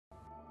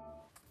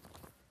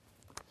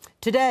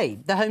Today,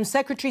 the Home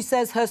Secretary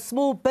says her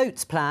small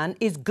boats plan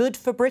is good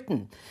for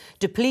Britain.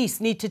 Do police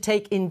need to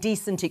take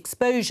indecent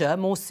exposure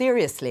more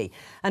seriously?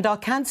 And are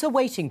cancer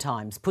waiting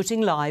times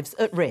putting lives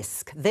at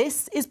risk?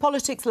 This is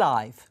Politics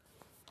Live.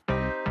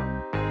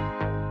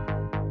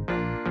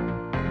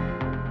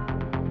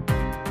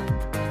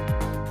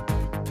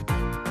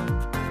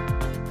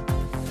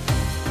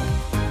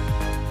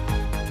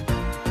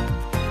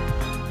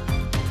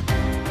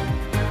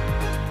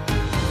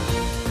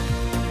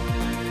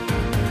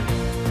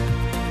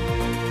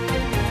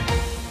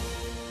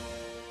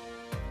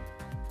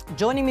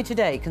 Joining me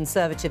today,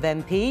 Conservative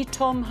MP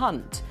Tom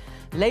Hunt,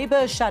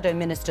 Labour Shadow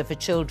Minister for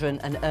Children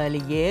and Early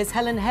Years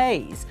Helen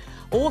Hayes,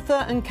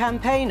 author and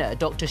campaigner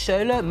Dr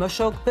Shola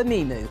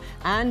Moshog-Bamimu,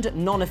 and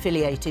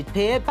non-affiliated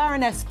peer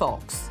Baroness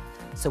Fox.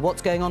 So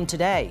what's going on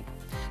today?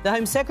 The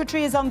Home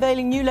Secretary is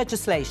unveiling new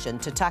legislation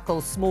to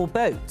tackle small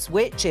boats,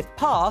 which, if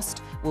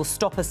passed, will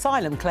stop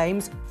asylum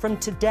claims from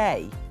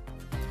today.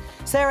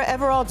 Sarah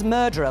Everard's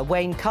murderer,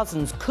 Wayne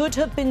Couzens, could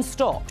have been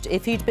stopped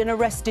if he'd been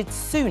arrested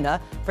sooner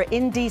for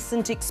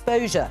indecent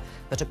exposure.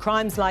 But are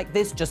crimes like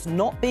this just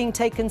not being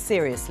taken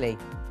seriously?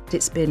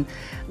 It's been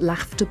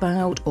laughed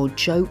about or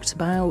joked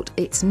about.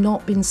 It's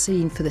not been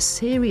seen for the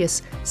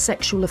serious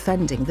sexual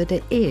offending that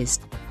it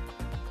is.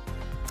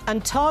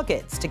 And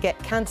targets to get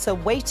cancer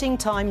waiting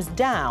times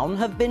down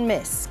have been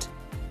missed.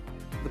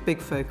 The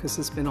big focus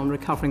has been on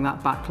recovering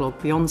that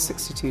backlog beyond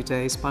 62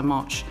 days by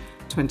March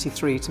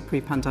 23 to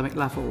pre-pandemic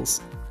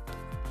levels.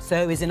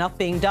 So is enough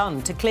being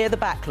done to clear the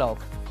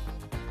backlog?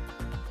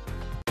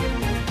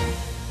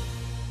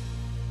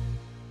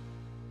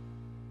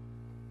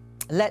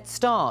 Let's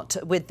start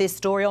with this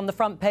story on the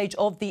front page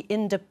of The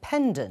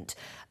Independent.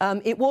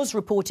 It was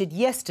reported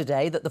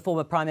yesterday that the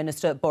former Prime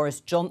Minister Boris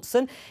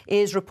Johnson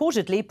is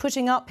reportedly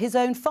putting up his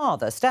own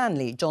father,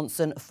 Stanley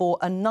Johnson, for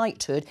a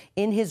knighthood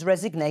in his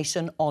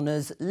resignation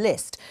honours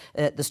list.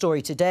 The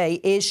story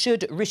today is,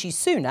 should Rishi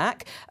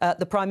Sunak,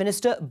 the Prime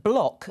Minister,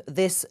 block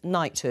this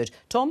knighthood?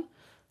 Tom?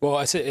 Well,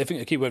 I think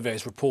the key word there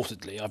is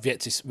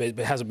reportedly.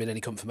 There hasn't been any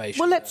confirmation.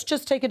 Well, let's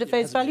just take it at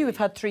face value. We've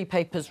had 3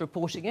 papers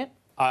reporting it.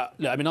 I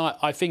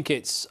think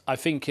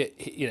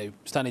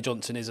Stanley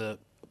Johnson is a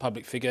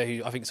public figure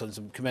who I think has done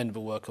some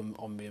commendable work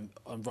on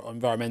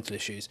environmental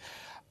issues.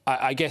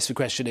 I guess the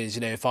question is,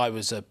 if I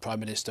was a Prime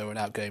Minister or an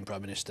outgoing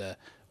Prime Minister,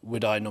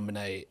 would I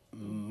nominate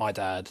my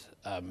dad,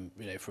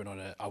 for an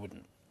honour? I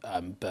wouldn't.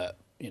 But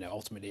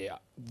ultimately,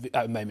 at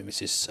the moment,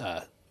 this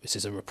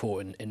is a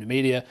report in the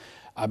media.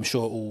 I'm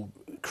sure all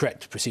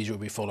correct procedure will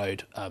be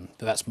followed, but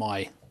that's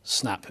my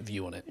snap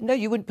view on it. No,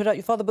 you wouldn't put out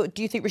your father, but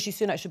do you think Rishi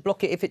Sunak should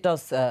block it if it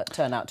does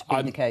turn out to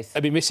be the case? I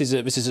mean, this is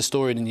a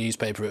story in the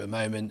newspaper at the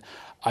moment.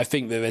 I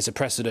think there is a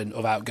precedent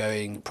of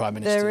outgoing prime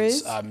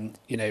ministers,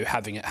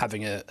 having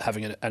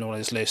an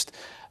honours list.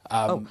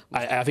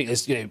 I think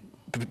there's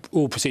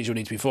all procedure will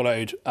need to be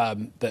followed,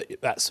 but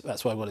that's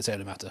what I want to say on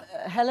the matter.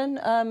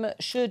 Helen,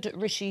 should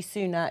Rishi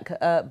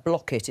Sunak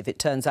block it if it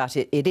turns out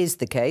it is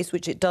the case,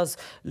 which it does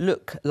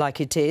look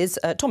like it is?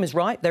 Tom is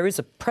right, there is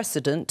a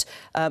precedent.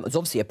 There's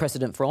obviously a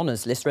precedent for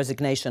honours lists,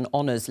 resignation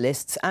honours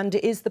lists, and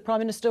it is the Prime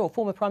Minister or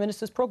former Prime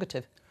Minister's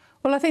prerogative.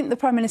 Well, I think the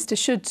Prime Minister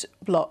should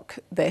block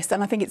this,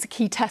 and I think it's a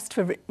key test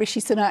for Rishi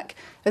Sunak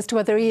as to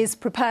whether he is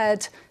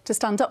prepared to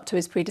stand up to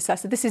his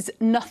predecessor. This is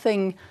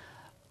nothing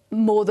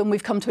more than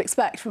we've come to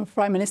expect from a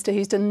Prime Minister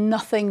who's done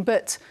nothing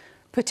but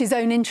put his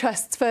own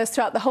interests first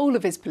throughout the whole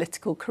of his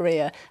political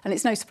career. And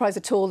it's no surprise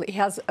at all that he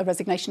has a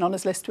resignation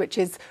honours list which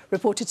is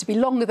reported to be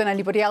longer than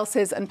anybody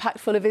else's and packed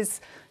full of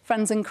his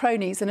friends and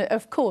cronies. And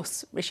of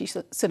course, Rishi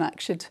Sunak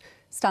should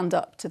stand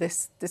up to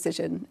this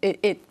decision.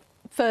 It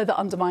further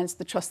undermines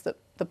the trust that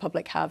the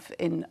public have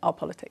in our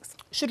politics.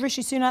 Should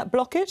Rishi Sunak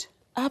block it?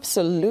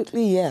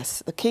 Absolutely,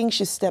 yes. The king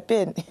should step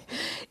in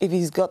if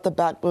he's got the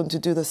backbone to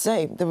do the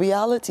same. The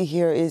reality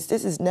here is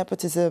this is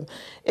nepotism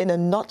in a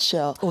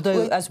nutshell.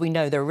 Although, as we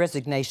know, there are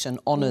resignation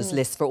honours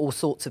lists for all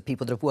sorts of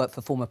people that have worked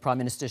for former Prime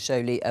Minister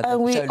There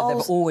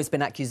have always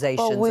been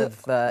accusations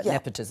of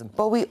nepotism.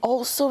 But we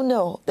also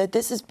know that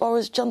this is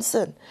Boris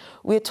Johnson.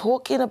 We're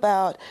talking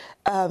about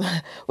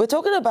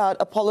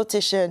a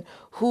politician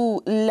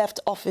who left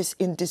office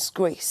in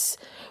disgrace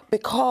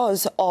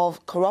because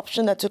of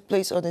corruption that took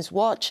place on his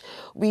watch.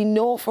 We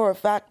know for a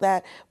fact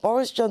that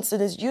Boris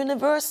Johnson is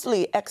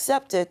universally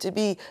accepted to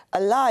be a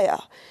liar,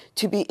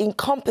 to be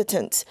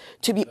incompetent,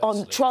 to be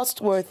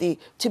untrustworthy,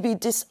 to be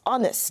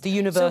dishonest. The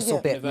universal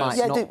bit might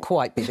not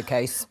quite be the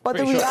case. But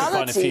the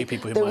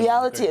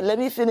reality, let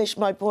me finish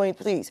my point,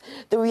 please.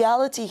 The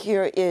reality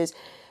here is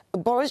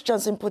Boris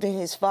Johnson putting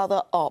his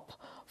father up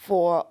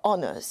for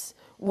honours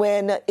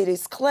when it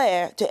is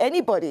clear to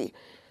anybody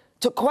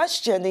to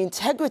question the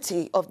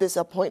integrity of this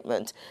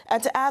appointment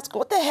and to ask,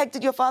 what the heck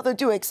did your father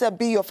do except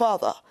be your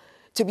father?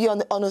 To be on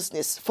the honours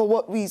list, for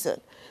what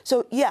reason?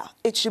 So, yeah,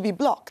 it should be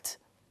blocked.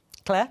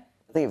 Claire?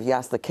 I think if you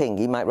ask the king,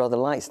 he might rather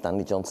like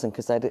Stanley Johnson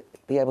because they'd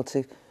be able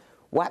to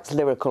wax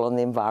lyrical on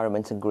the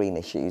environment and green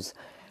issues.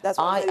 That's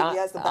why he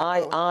has the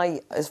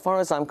backbone. As far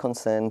as I'm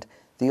concerned,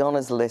 the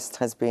honours list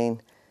has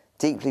been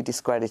deeply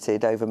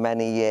discredited over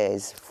many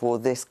years for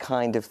this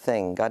kind of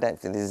thing. I don't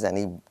think there's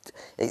any...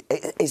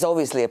 It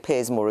obviously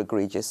appears more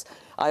egregious.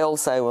 I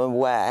also am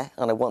aware,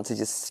 and I want to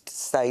just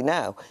say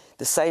now,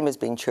 the same has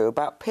been true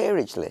about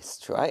peerage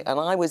lists, right? And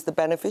I was the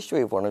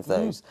beneficiary of one of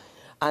those.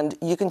 And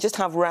you can just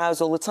have rows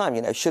all the time.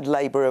 You know, should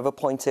Labour have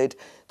appointed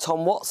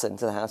Tom Watson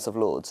to the House of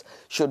Lords?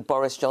 Should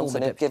Boris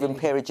Johnson have given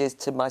peerages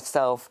to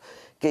myself,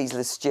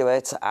 Gisela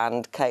Stewart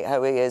and Kate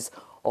Hoey as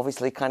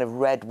obviously kind of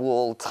red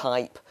wall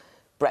type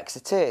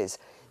Brexiteers?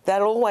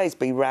 There'll always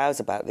be rows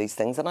about these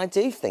things, and I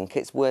do think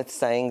it's worth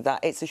saying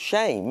that it's a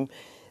shame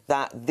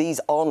that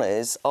these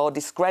honours are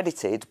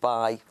discredited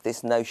by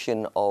this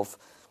notion of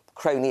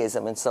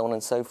cronyism and so on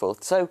and so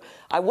forth. So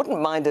I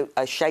wouldn't mind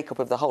a shake-up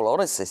of the whole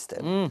honours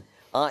system.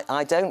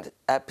 I don't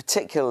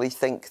particularly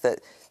think that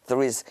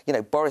there is, you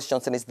know, Boris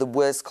Johnson is the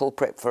worst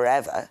culprit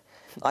forever.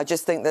 I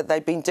just think that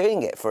they've been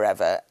doing it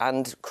forever,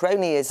 and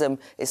cronyism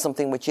is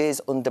something which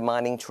is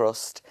undermining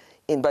trust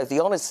in both the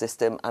honours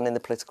system and in the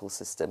political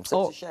system.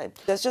 So it's a shame.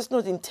 There's just no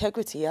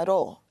integrity at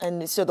all.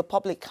 And so the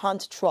public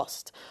can't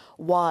trust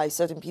why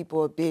certain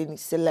people are being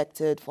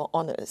selected for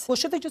honours. Well,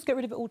 should they just get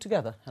rid of it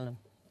altogether, Helen?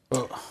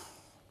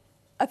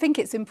 I think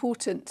it's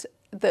important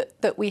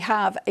that we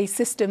have a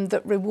system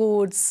that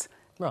rewards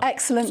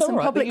excellence and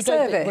public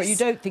service. But you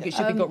don't think it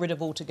should be got rid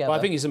of altogether? Well,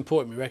 I think it's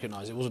important we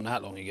recognise it wasn't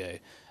that long ago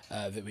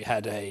that we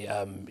had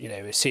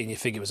a senior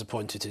figure was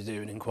appointed to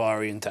do an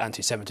inquiry into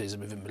anti-Semitism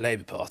within the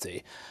Labour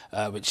Party,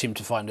 which seemed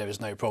to find there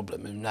was no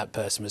problem, and that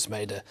person was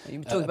made a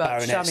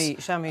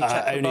baroness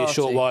only a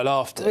short while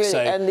after. Really? So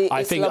And the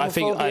I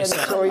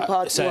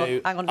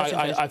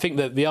think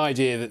that the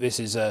idea that this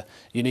is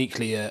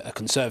uniquely a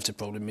Conservative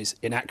problem is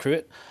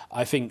inaccurate.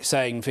 I think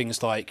saying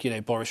things like, you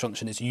know, Boris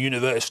Johnson is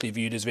universally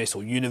viewed as this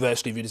or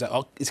universally viewed as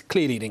that is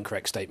clearly an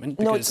incorrect statement.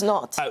 No, it's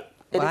not.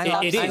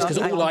 It is, because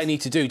all I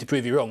need to do to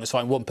prove you wrong is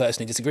find one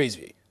person who disagrees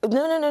with you.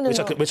 No.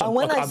 Which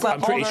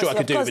I'm pretty sure I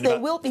could do within there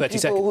about will be 30 people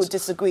seconds. who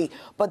disagree,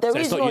 but there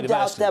is no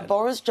doubt that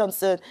Boris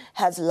Johnson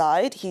has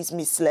lied, he's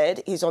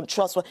misled, he's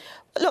untrustworthy.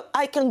 Look,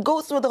 I can go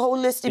through the whole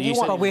list if you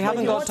want. But we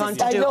haven't got time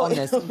to do it on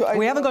this.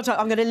 We haven't got time.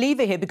 I'm going to leave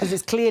it here because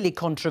it's clearly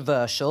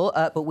controversial,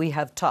 but we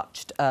have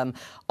touched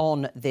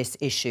on this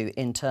issue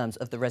in terms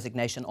of the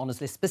resignation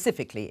honours list,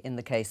 specifically in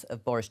the case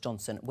of Boris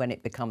Johnson when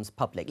it becomes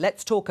public.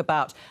 Let's talk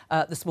about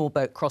the small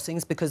boat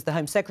crossings, because the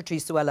Home Secretary,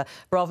 Suella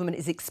Braverman,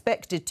 is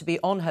expected to be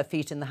on her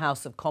feet in the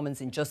House of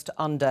Commons in just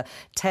under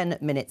 10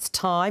 minutes'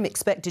 time,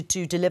 expected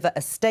to deliver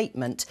a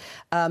statement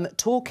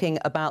talking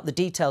about the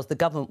details the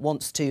government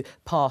wants to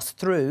pass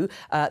through.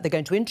 They're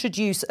going to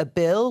introduce a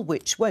bill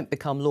which won't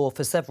become law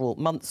for several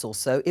months or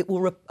so. It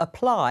will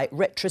apply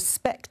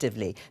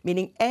retrospectively,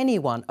 meaning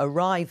anyone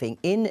arriving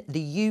in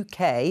the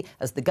UK,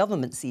 as the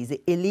government sees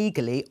it,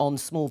 illegally on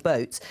small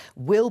boats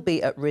will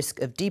be at risk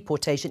of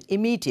deportation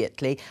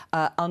immediately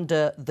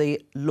under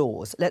the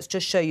laws. Let's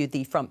just show you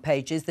the front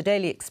pages. The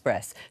Daily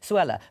Express.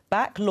 Suella,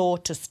 back law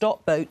to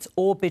stop boats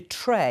or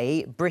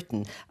betray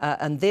Britain.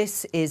 And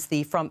this is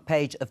the front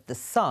page of The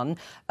Sun.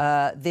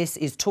 This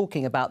is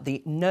talking about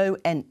the no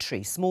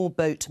entry. Small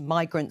boat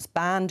migrants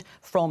banned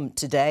from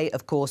today.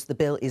 Of course, the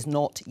bill is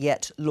not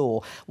yet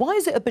law. Why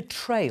is it a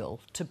betrayal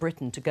to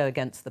Britain to go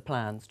against the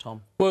plans,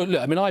 Tom? Well,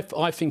 look, I mean,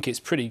 I think it's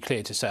pretty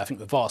clear to say I think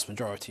the vast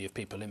majority of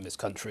people in this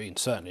country, and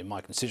certainly in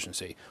my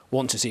constituency,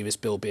 want to see this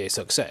bill be a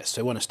success.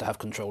 They want us to have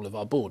control of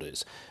our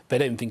borders. They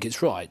don't think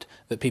it's right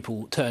that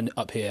people turn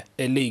up here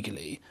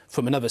illegally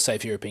from another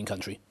safe European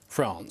country,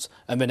 France,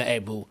 and then are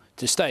able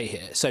to stay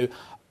here. So,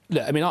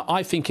 look, I mean,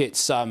 I think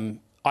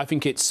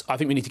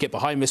we need to get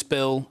behind this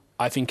bill.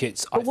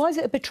 But why is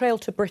it a betrayal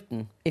to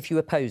Britain if you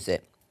oppose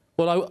it?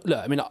 Well,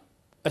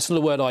 that's not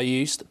a word I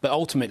used, but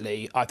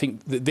ultimately I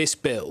think that this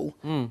bill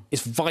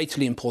is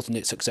vitally important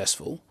it's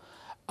successful.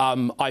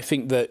 I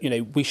think that, you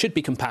know, we should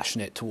be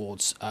compassionate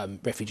towards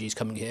refugees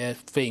coming here,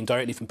 fleeing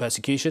directly from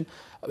persecution.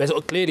 There's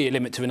clearly a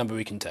limit to the number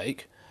we can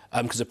take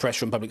because of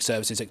pressure on public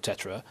services,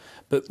 etc.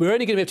 But we're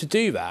only going to be able to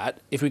do that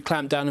if we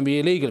clamp down on the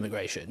illegal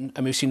immigration.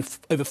 And we've seen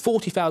over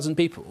 40,000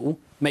 people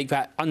make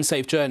that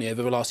unsafe journey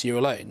over the last year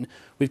alone.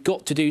 We've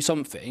got to do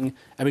something,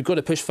 and we've got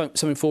to push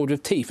something forward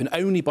with teeth. And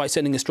only by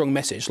sending a strong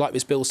message, like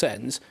this bill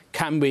sends,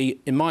 can we,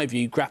 in my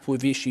view, grapple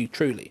with the issue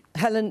truly.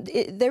 Helen,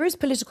 there is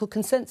political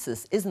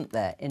consensus, isn't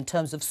there, in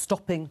terms of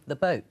stopping the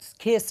boats?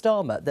 Keir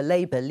Starmer, the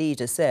Labour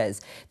leader,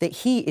 says that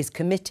he is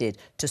committed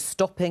to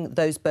stopping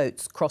those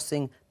boats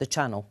crossing the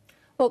Channel.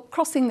 Well,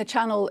 crossing the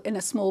Channel in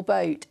a small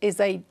boat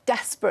is a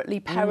desperately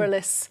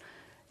perilous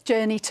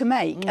journey to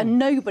make, and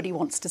nobody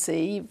wants to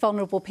see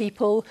vulnerable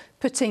people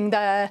putting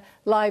their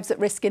lives at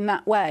risk in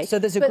that way. So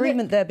there's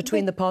agreement there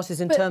between the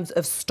parties in terms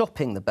of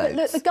stopping the boats. But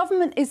look, the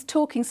government is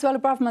talking, Suella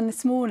Braverman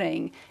this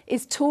morning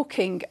is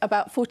talking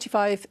about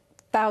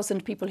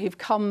 45,000 people who've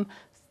come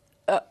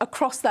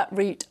across that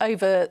route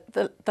over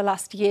the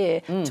last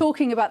year,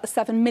 talking about the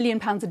 £7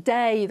 million a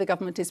day the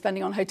government is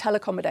spending on hotel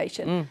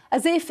accommodation,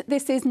 as if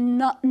this is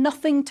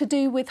nothing to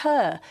do with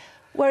her.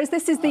 Whereas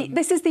this is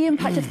the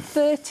impact of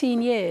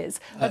 13 years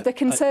of the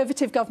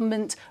Conservative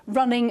government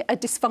running a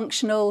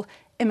dysfunctional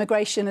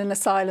immigration and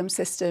asylum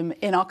system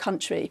in our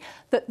country.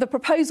 The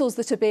proposals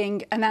that are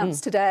being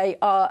announced today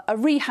are a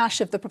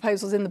rehash of the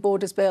proposals in the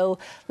Borders Bill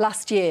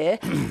last year.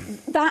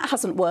 That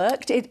hasn't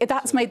worked.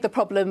 That's made the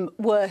problem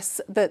worse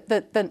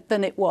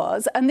than it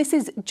was. And this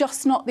is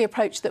just not the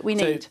approach that we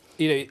need. So,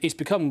 it's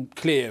become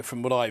clear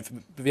from what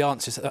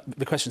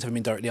the questions haven't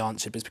been directly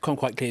answered, but it's become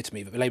quite clear to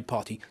me that the Labour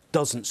Party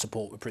doesn't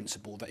support the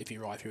principle that if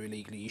you arrive here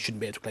illegally, you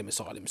shouldn't be able to claim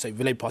asylum. So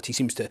the Labour Party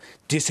seems to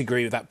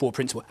disagree with that broad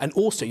principle. And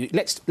also,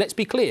 let's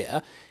be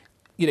clear,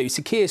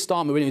 Sir Keir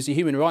Starmer, when he was a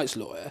human rights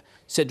lawyer,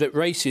 said that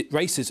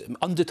racism,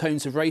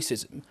 undertones of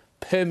racism,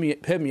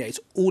 permeates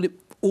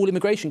all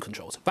immigration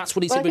controls. That's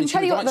what he said when he was a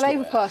human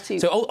rights lawyer.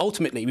 So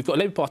ultimately, we've got a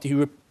Labour Party who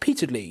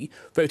repeatedly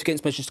voted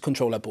against measures to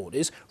control our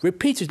borders,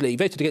 repeatedly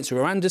voted against the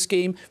Rwanda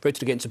scheme,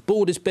 voted against the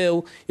Borders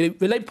Bill. The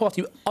Labour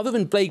Party, other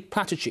than vague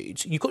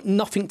platitudes, you've got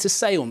nothing to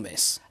say on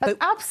this. That's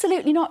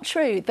absolutely not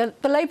true. The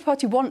Labour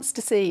Party wants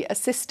to see a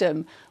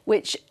system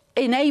which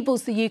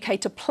enables the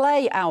UK to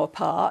play our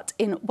part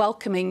in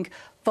welcoming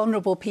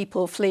vulnerable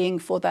people fleeing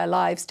for their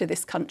lives to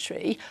this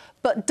country,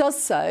 but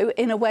does so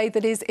in a way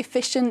that is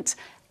efficient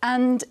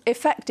and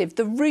effective.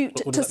 The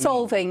route to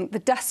solving the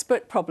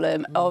desperate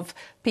problem of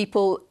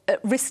people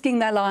risking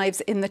their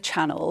lives in the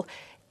Channel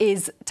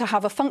is to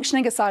have a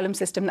functioning asylum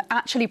system that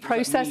actually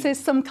processes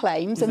some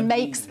claims and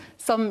makes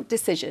some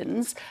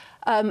decisions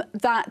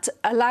that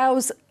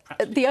allows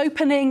the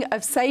opening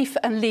of safe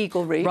and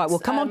legal routes. Right, we'll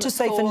come on to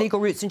safe and legal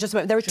routes in just a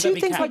moment. There are two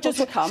things I just...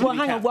 Well,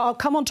 hang on. Well, I'll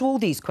come on to all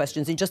these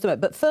questions in just a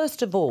moment. But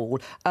first of all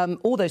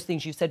those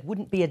things you said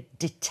wouldn't be a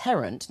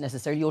deterrent,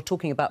 necessarily. You're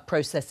talking about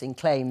processing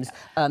claims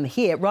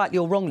here, rightly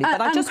or wrongly.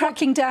 But I just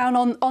cracking down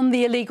on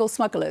the illegal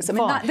smugglers. I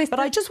mean, but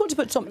I just want to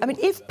put some... I mean,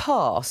 if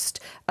passed,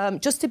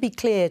 just to be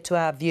clear to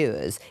our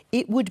viewers,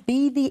 it would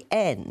be the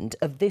end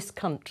of this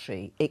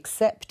country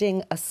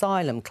accepting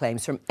asylum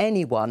claims from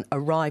anyone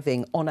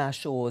arriving on our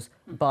shores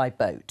by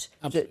boat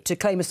to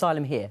claim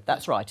asylum here.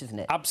 That's right, isn't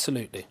it?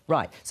 Absolutely.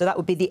 Right. So that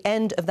would be the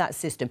end of that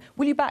system.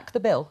 Will you back the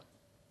bill?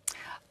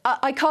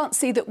 I can't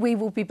see that we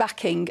will be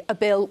backing a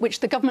bill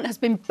which the government has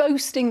been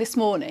boasting this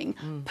morning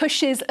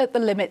pushes at the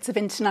limits of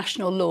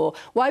international law.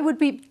 Why would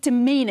we be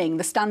demeaning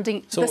the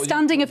standing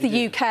of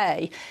the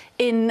UK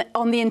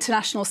on the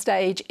international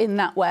stage in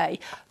that way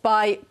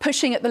by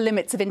pushing at the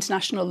limits of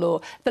international law?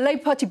 The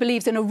Labour Party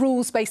believes in a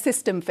rules-based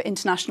system for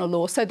international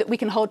law so that we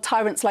can hold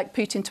tyrants like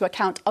Putin to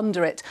account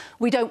under it.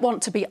 We don't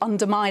want to be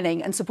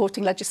undermining and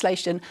supporting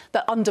legislation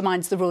that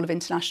undermines the rule of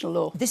international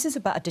law. This is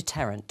about a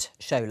deterrent,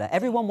 Shola.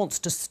 Everyone wants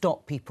to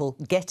stop people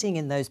getting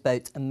in those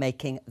boats and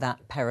making that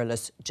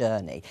perilous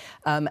journey.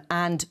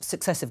 And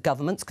successive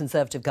governments,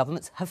 Conservative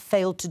governments, have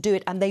failed to do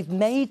it, and they've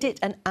made it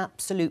an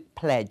absolute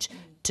pledge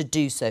to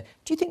do so.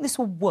 Do you think this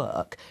will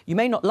work? You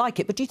may not like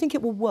it, but do you think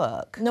it will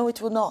work? No,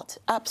 it will not.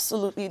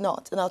 Absolutely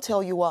not. And I'll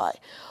tell you why.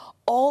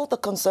 All the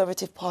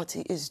Conservative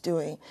Party is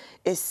doing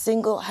is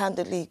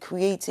single-handedly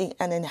creating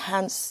an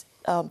enhanced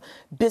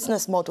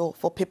business model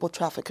for people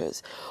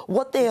traffickers.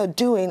 What they are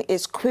doing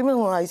is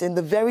criminalising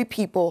the very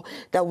people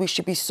that we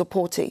should be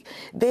supporting.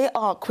 They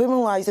are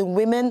criminalising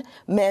women,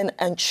 men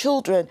and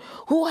children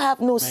who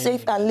have no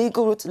safe and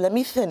legal routes. Let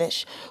me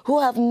finish.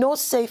 Who have no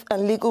safe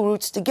and legal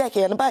routes to get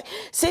here. And by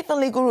safe and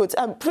legal routes,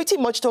 I'm pretty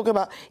much talking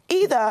about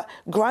either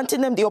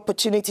granting them the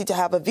opportunity to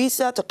have a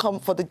visa to come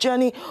for the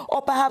journey,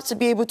 or perhaps to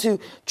be able to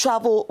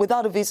travel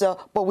without a visa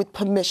but with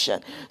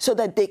permission so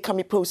that they can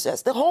be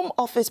processed. The Home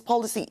Office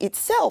policy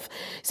itself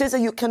says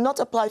that you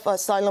cannot apply for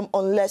asylum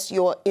unless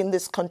you're in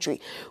this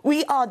country.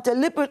 We are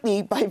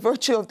deliberately, by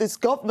virtue of this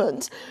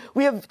government,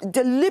 we are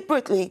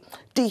deliberately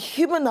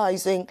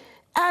dehumanizing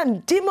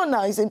and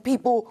demonizing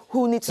people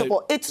who need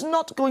support. It's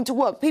not going to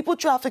work. People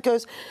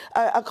traffickers,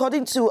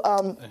 according to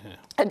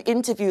an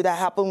interview that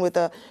happened with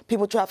a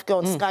people trafficker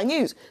on Sky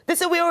News, they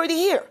said we're already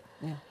here.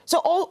 Yeah. So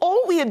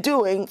all we are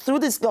doing through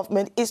this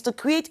government is to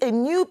create a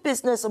new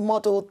business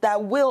model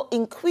that will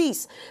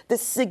increase the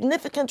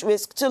significant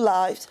risk to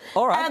lives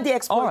and the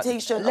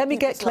exploitation of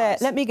people's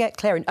lives. Let me get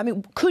clear. I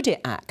mean, could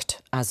it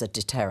act as a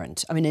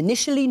deterrent? I mean,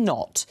 initially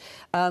not,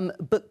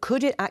 but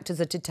could it act as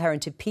a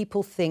deterrent if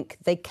people think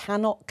they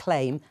cannot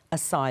claim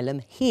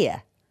asylum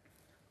here?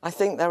 I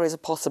think there is a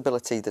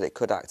possibility that it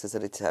could act as a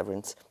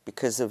deterrent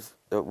because of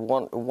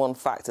one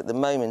fact at the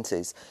moment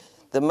is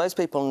that most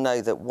people know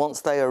that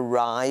once they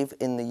arrive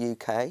in the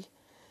UK,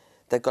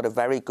 they've got a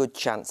very good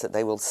chance that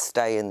they will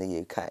stay in the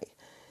UK.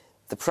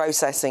 The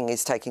processing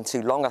is taking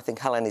too long. I think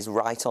Helen is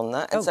right on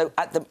that. And so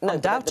at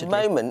the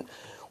moment,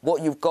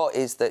 what you've got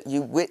is that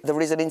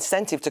there is an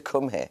incentive to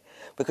come here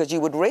because you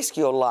would risk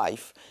your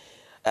life,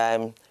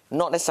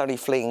 not necessarily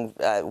fleeing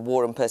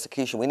war and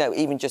persecution. We know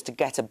even just to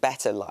get a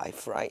better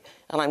life, right?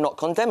 And I'm not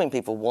condemning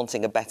people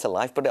wanting a better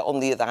life, but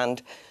on the other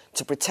hand,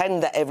 to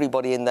pretend that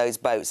everybody in those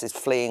boats is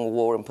fleeing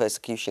war and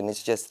persecution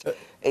is just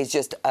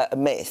a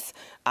myth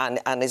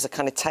and is a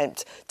kind of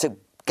attempt to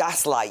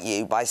gaslight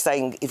you by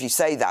saying, if you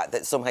say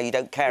that somehow you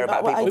don't care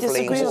about people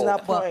fleeing war. I disagree on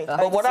that point.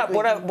 But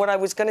what I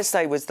was going to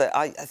say was that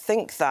I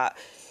think that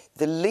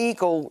the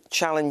legal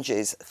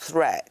challenges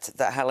threat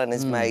that Helen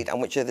has made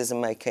and which others are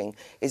making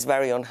is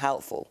very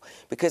unhelpful,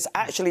 because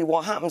actually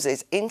what happens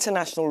is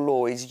international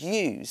law is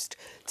used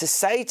to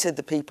say to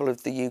the people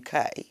of the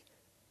UK,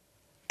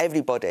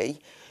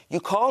 everybody, you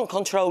can't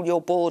control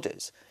your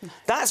borders.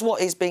 That's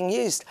what is being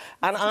used.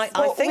 And I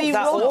think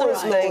that all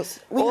of those...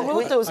 We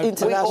wrote those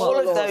international all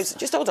of laws. those...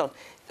 Just hold on.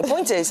 The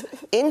point is,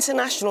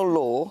 international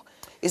law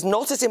is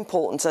not as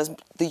important as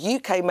the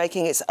UK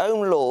making its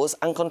own laws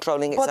and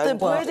controlling its own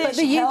borders. But the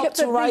British helped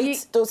to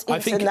write those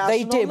international laws.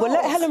 They did. Well,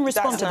 let Helen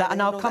respond to that,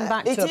 and I'll come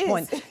back to a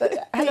point.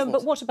 Helen,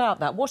 but what about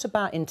that? What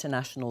about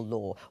international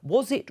law?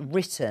 Was it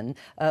written,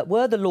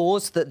 were the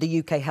laws that the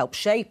UK helped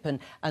shape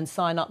and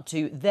sign up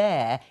to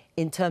there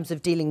in terms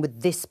of dealing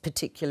with this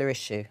particular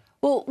issue?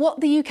 Well, what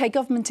the UK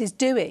government is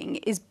doing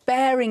is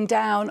bearing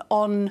down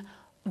on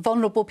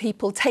vulnerable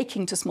people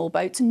taking to small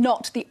boats,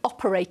 not the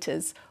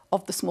operators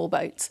of the small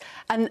boats.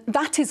 And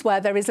that is where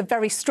there is a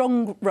very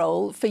strong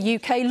role for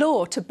UK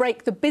law to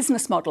break the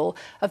business model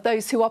of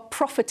those who are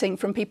profiting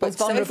from people's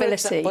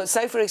vulnerability. But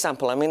say, for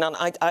example, I mean,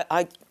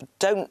 I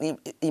don't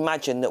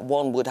imagine that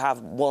one would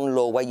have one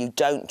law where you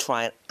don't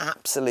try and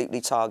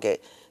absolutely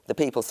target the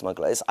people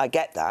smugglers. I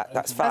get that.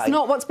 That's fine. That's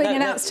not what's being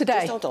announced today.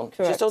 Just hold on.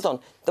 Just hold on.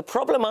 The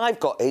problem I've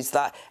got is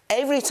that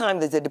every time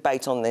there's a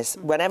debate on this,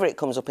 whenever it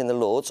comes up in the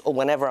Lords or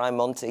whenever I'm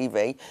on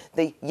TV,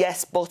 the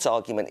yes, but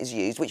argument is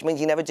used, which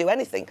means you never do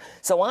anything.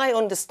 So I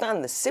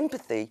understand the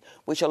sympathy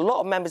which a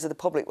lot of members of the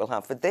public will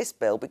have for this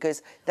bill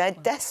because they're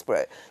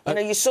desperate. You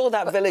know, you saw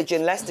that village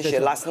in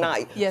Leicestershire last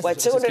night where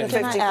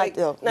 250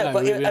 people... No,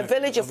 but a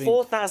village of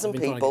 4,000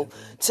 people,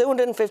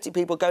 250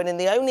 people going in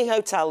the only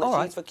hotel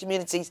that's used for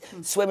communities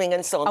swimming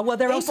and so on. Well,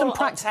 there are some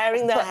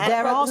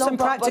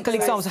practical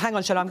examples. Hang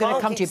on, Shola, I'm going to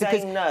come to you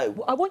because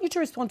I want you to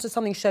respond to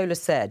something Shola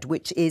said,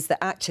 which is that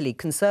actually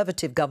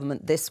Conservative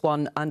government, this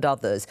one and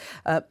others,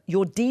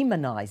 you're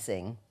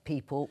demonising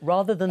people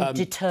rather than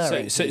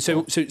deterring.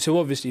 So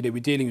obviously, you know, we're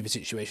dealing with a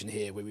situation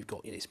here where we've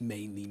got, you know, it's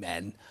mainly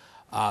men.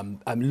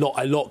 A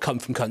lot come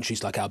from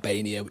countries like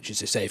Albania, which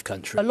is a safe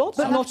country. A lot,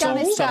 but not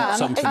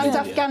Afghanistan.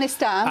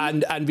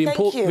 Afghanistan. And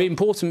the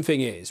important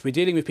thing is we're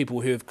dealing with people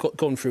who have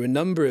gone through a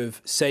number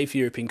of safe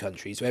European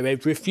countries where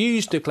they've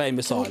refused to claim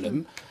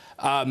asylum.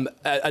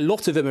 A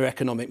lot of them are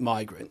economic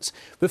migrants.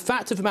 The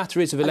fact of the matter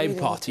is, of the Labour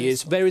Party,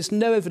 is there is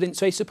no evidence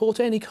they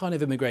support any kind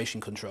of immigration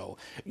control.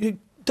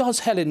 Does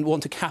Helen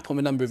want a cap on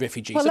the number of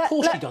refugees? Well, of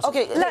course she doesn't.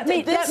 OK, let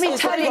me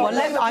tell you.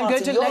 I'm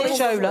going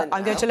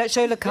to let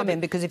Shola come in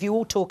because if you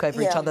all talk over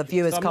each other,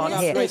 viewers can't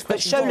hear. But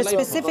Shola,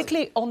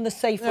 specifically on the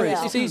safe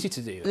routes, it's easy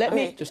to do. Let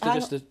me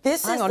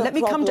hang on.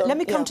 Let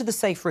me come to the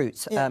safe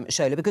routes,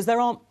 Shola, because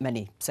there aren't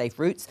many safe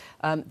routes.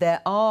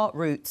 There are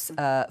routes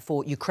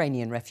for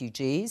Ukrainian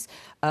refugees.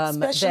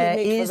 There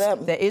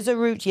is a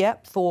route,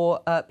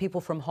 for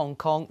people from Hong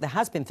Kong. There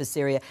has been for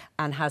Syria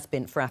and has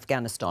been for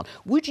Afghanistan.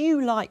 Would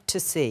you like to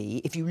see,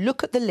 if you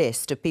look at the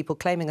list of people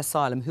claiming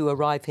asylum who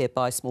arrive here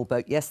by small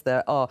boat, yes,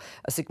 there are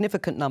a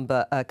significant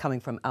number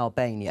coming from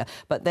Albania,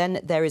 but then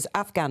there is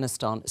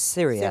Afghanistan,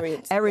 Syria,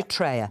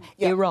 Eritrea,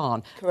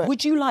 Iran. Correct.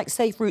 Would you like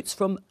safe routes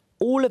from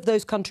all of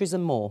those countries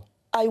and more?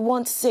 I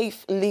want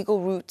safe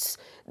legal routes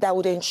that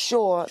would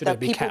ensure that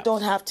people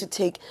don't have to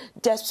take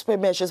desperate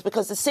measures,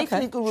 because the safe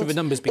legal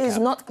route is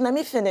not... Let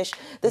me finish.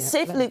 The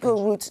safe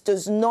legal route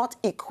does not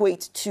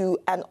equate to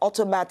an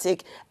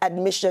automatic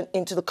admission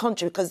into the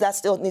country, because that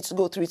still needs to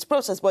go through its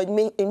process, but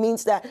it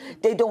means that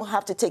they don't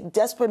have to take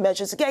desperate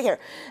measures to get here.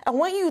 And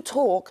when you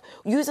talk,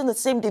 using the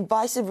same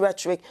divisive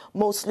rhetoric,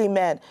 mostly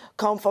men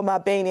come from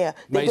Albania,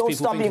 they don't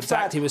stop in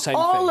France.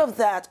 All of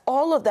that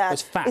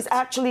is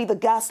actually the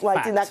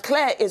gaslighting that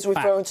Claire is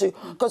referring to,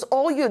 because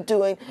all you're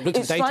doing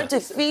is trying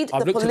to feed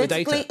the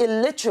politically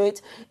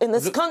illiterate in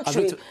this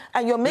country,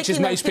 and you're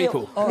making them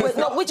feel...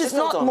 Which is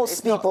not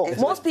most people.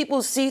 Most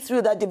people see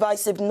through that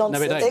divisive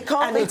nonsense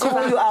and they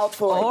call you out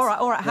for it.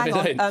 All right,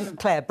 hang on.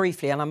 Claire,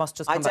 briefly, and I must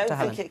just come back to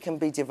Helen. I don't think it can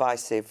be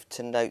divisive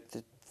to note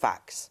the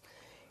facts.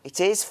 It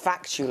is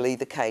factually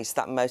the case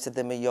that most of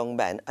them are young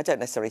men. I don't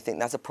necessarily think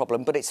that's a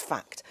problem, but it's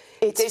fact.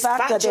 It's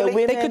fact that they're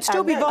women, they could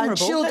still be vulnerable. And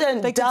children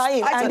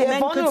dying, and they're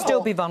men vulnerable. Could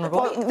still be vulnerable.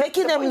 But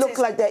making them look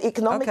like they're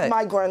economic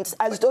migrants,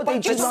 as though they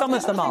just... Some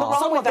of them are.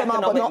 Some of them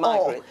are, but not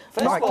all.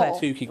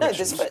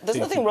 There's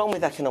nothing wrong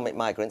with economic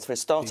migrants for a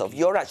start-off.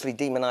 You're actually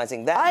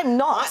demonising them. I'm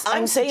not.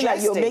 I'm saying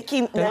that you're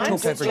making them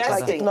look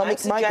like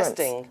economic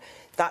migrants.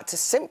 That to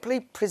simply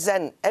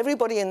present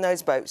everybody in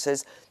those boats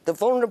as the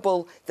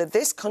vulnerable that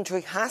this country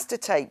has to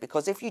take,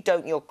 because if you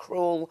don't, you're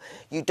cruel,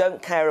 you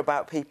don't care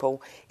about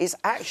people, is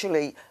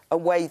actually a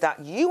way that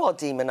you are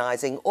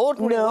demonising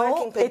ordinary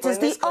working people in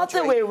this country. It is the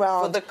other way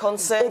around. For the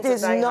concerns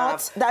that they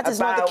have that is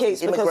not the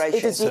case, because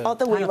it is the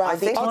other way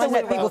around. I want to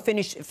let people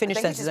finish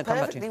sentences and come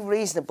back to you. It's perfectly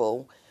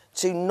reasonable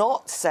to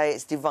not say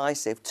it's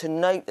divisive, to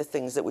note the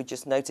things that we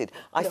just noted.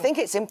 I think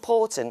it's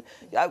important,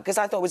 because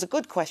I thought it was a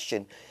good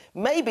question.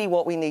 Maybe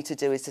what we need to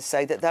do is to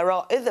say that there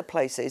are other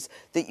places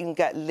that you can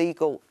get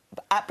legal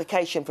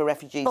application for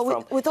refugees but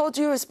from. With all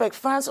due respect,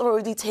 France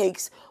already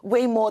takes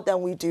way more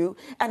than we do.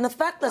 And the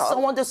fact that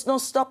someone does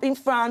not stop in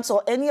France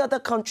or any other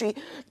country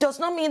does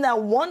not mean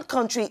that one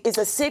country is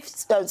a safe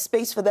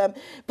space for them,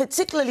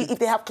 particularly if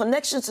they have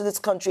connections to this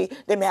country.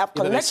 They may have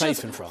connections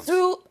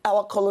through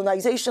our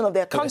colonization of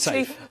their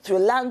country, through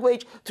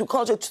language, through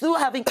culture, through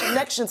having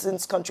connections in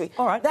this country.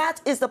 All right. That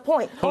is the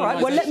point. All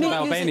right. Well, let me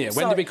Albania.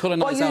 When did we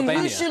colonize Albania?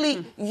 You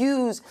usually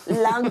use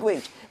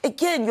language.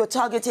 Again, you're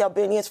targeting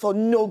Albanians for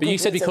no good reason. But you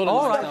said we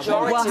colonized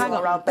Albania. Well, hang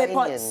on.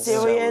 Albanians,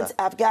 Syrians,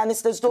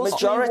 Afghanistan, those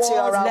majority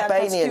are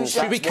Albanians.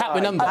 Should we cap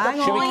the number?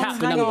 Should we cap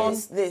the number?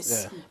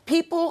 This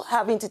people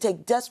having to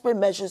take desperate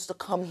measures to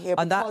come here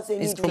because they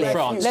need from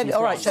France.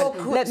 All right, so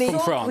let me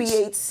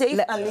create safe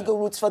and legal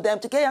routes for them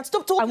to get and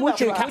stop talking about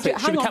France.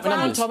 Should we cap the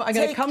numbers? Tom, I'm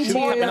going to come to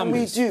more you. than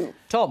we do.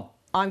 Tom,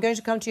 I'm going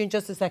to come to you in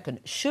just a second.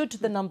 Should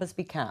the numbers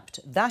be capped?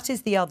 That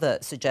is the other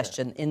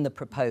suggestion in the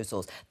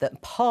proposals,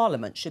 that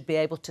Parliament should be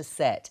able to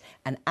set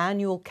an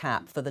annual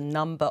cap for the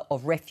number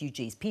of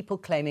refugees, people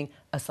claiming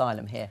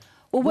asylum here.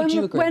 Well,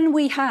 when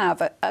we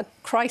have a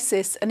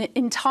crisis, an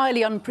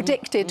entirely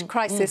unpredicted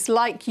crisis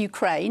like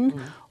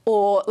Ukraine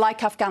or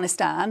like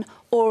Afghanistan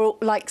or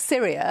like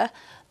Syria,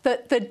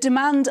 that the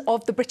demand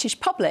of the British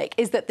public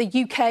is that the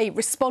UK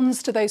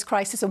responds to those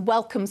crises and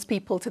welcomes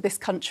people to this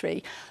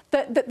country.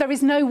 That there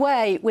is no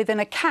way within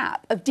a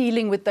cap of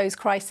dealing with those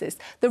crises.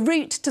 The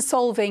route to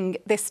solving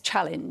this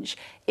challenge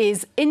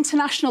is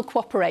international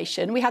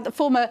cooperation. We had the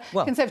former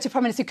Conservative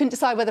Prime Minister who couldn't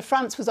decide whether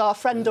France was our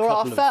friend or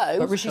our foe.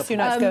 But Rishi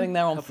Sunak's going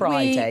there on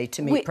Friday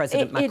to meet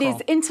President Macron. It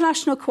is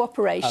international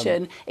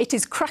cooperation. It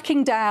is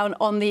cracking down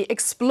on the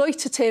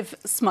exploitative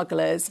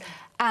smugglers.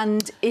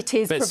 And it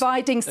is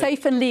providing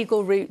safe and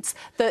legal routes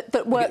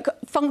that work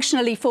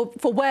functionally for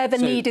where the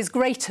need is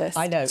greatest.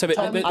 I know. So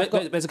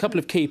there's a couple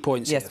of key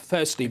points here.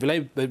 Firstly,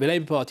 the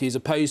Labour Party is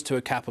opposed to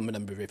a cap on the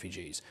number of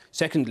refugees.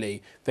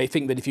 Secondly, they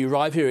think that if you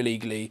arrive here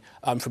illegally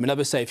from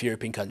another safe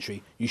European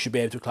country, you should be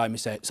able to claim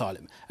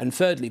asylum. And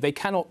thirdly, they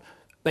cannot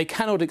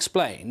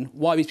explain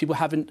why these people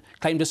haven't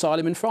claimed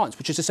asylum in France,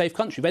 which is a safe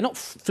country. They're not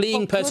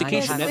fleeing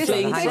persecution, they're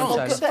fleeing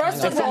France.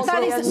 First of all,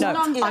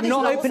 I'm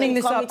not opening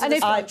this up. And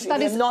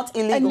that is not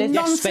illegal.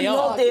 Yes, they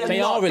are.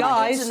 They are illegal.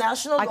 Guys,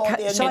 international law,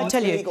 shall I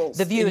tell you,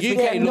 the viewers, we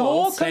get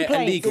more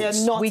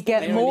complaints. We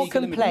get more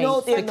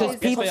complaints because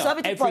people...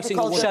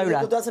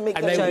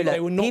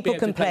 People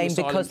complain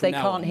because they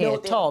can't hear.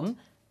 Tom,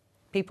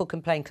 people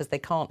complain because they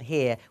can't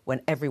hear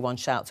when everyone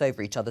shouts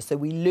over each other. So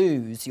we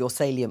lose your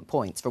salient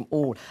points from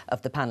all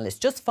of the panellists.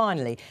 Just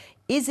finally,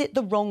 is it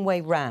the wrong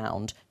way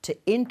round to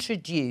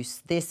introduce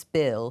this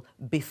bill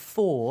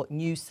before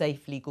new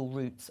safe legal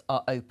routes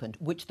are opened,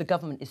 which the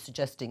government is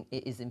suggesting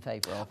it is in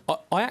favour of?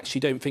 I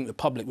actually don't think the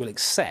public will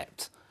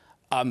accept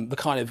the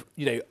kind of,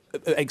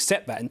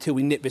 accept that until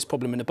we nip this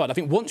problem in the bud. I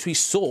think once we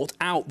sort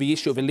out the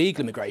issue of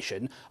illegal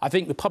immigration, I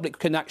think the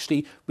public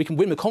we can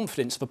win the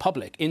confidence of the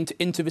public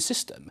into the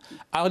system.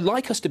 I would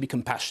like us to be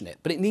compassionate,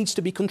 but it needs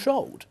to be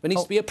controlled. There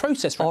needs to be a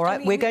process. All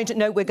right, we're going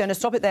to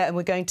stop it there and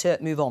we're going to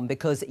move on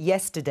because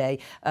yesterday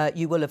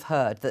you will have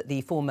heard that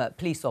the former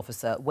police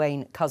officer,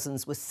 Wayne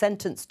Couzens, was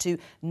sentenced to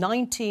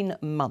 19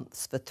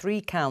 months for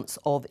 3 counts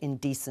of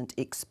indecent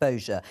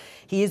exposure.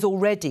 He is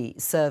already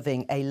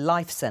serving a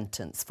life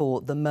sentence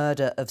for the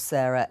murder of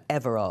Sarah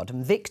Everard,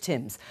 and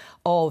victims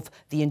of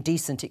the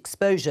indecent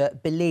exposure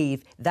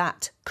believe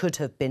that could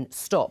have been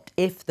stopped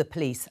if the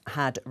police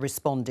had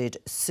responded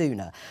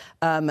sooner.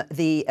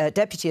 The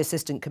Deputy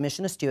Assistant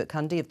Commissioner, Stuart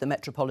Cundy of the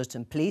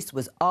Metropolitan Police,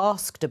 was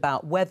asked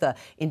about whether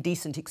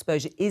indecent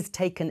exposure is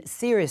taken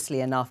seriously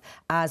enough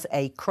as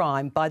a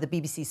crime by the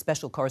BBC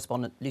special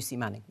correspondent Lucy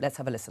Manning. Let's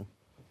have a listen.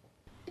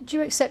 Do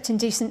you accept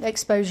indecent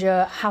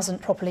exposure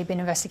hasn't properly been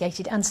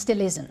investigated and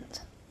still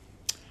isn't?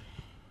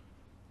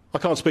 I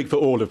can't speak for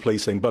all of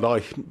policing, but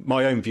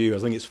my own view, I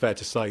think it's fair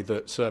to say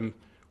that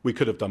we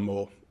could have done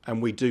more,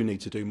 and we do need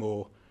to do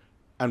more,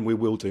 and we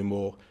will do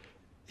more.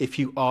 If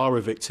you are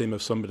a victim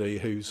of somebody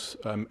who's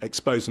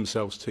exposed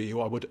themselves to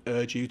you, I would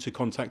urge you to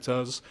contact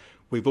us.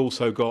 We've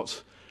also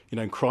got,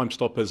 Crime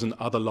Stoppers and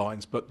other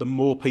lines, but the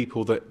more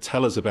people that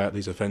tell us about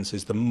these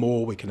offences, the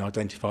more we can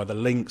identify the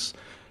links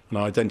and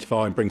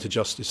identify and bring to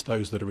justice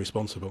those that are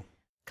responsible.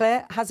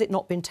 Claire, has it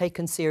not been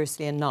taken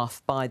seriously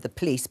enough by the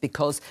police?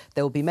 Because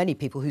there will be many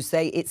people who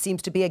say it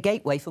seems to be a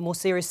gateway for more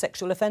serious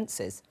sexual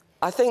offences.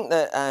 I think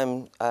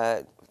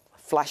that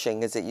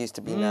flashing, as it used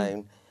to be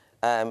known,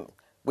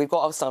 we've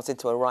got ourselves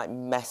into a right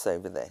mess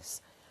over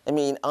this. I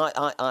mean,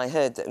 I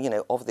heard,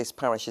 of this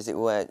parish, as it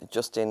were,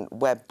 Justin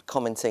Webb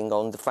commenting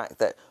on the fact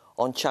that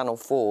on Channel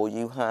 4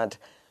 you had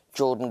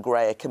Jordan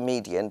Gray, a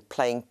comedian,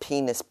 playing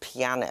penis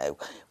piano,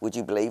 would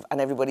you believe, and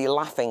everybody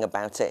laughing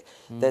about it.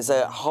 There's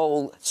a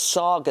whole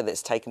saga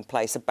that's taken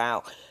place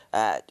about,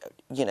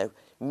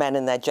 men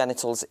and their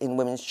genitals in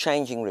women's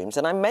changing rooms.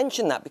 And I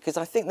mention that because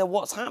I think that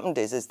what's happened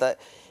is that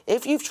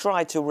if you've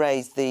tried to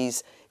raise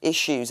these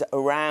issues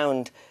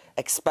around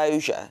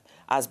exposure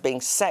as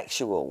being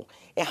sexual,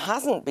 it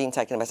hasn't been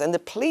taken a mess. And the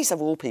police,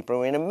 of all people,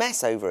 are in a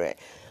mess over it.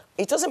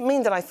 it doesn't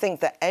mean that I think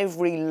that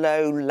every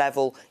low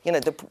level, you know,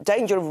 the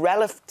danger of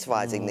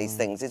relativising these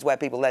things is where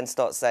people then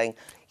start saying,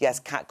 yes,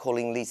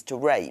 catcalling leads to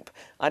rape.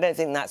 I don't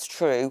think that's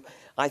true.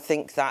 I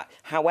think that,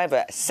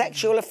 however,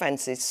 sexual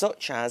offences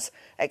such as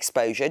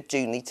exposure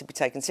do need to be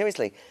taken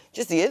seriously.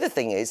 Just the other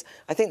thing is,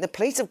 I think the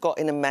police have got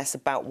in a mess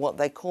about what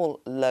they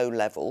call low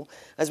level,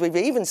 as we've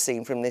even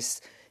seen from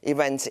this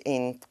event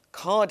in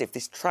Cardiff,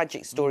 this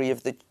tragic story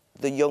of the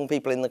young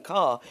people in the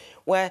car,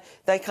 where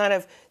they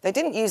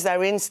didn't use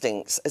their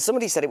instincts. As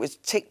somebody said, it was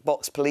tick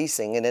box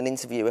policing in an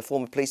interview. A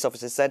former police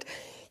officer said,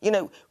 you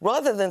know,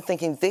 rather than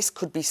thinking this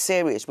could be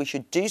serious, we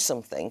should do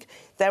something,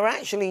 they're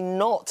actually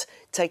not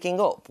taking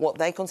up what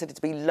they consider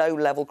to be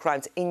low-level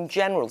crimes in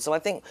general. So I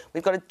think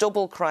we've got a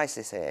double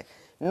crisis here.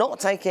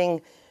 Not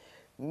taking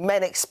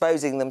men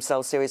exposing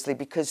themselves seriously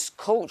because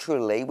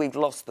culturally we've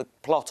lost the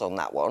plot on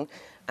that one.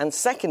 And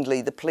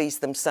secondly, the police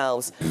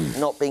themselves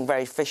not being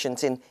very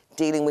efficient in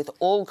dealing with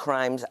all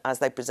crimes as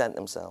they present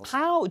themselves.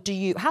 How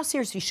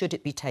seriously should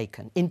it be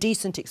taken?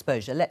 Indecent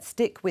exposure. Let's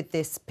stick with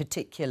this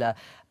particular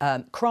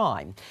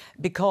crime,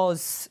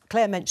 because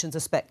Claire mentions a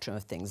spectrum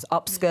of things.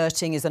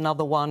 Upskirting is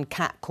another one,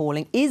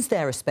 catcalling. Is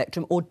there a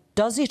spectrum, or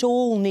does it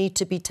all need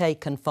to be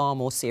taken far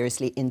more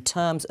seriously in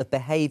terms of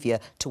behaviour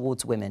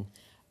towards women?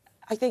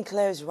 I think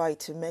Claire is right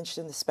to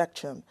mention the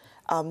spectrum.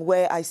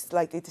 Where I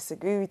slightly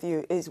disagree with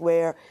you is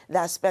where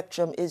that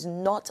spectrum is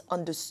not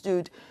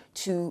understood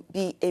to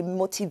be a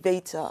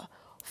motivator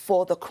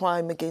for the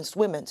crime against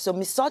women. So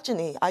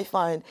misogyny, I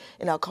find,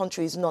 in our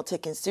country is not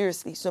taken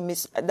seriously. So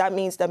that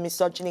means that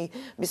misogyny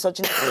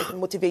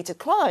motivated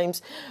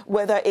crimes,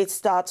 whether it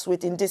starts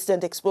with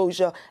indecent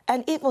exposure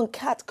and even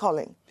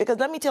catcalling. Because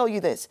let me tell you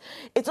this,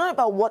 it's not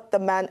about what the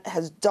man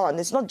has done.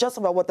 It's not just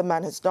about what the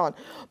man has done,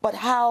 but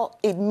how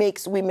it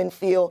makes women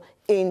feel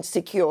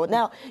insecure.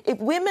 Now, if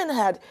women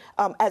had,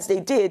 as they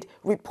did,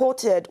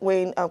 reported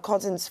Wayne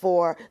Couzens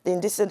for the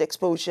indecent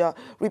exposure,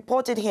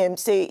 reported him,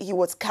 say he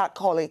was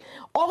catcalling,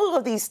 all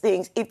of these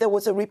things, if there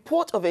was a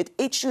report of it,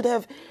 it should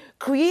have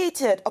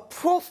created a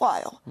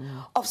profile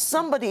of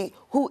somebody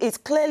who is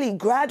clearly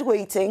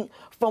graduating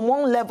from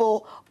one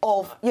level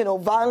of, you know,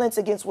 violence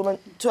against women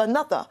to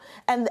another.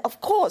 And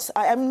of course,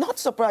 I am not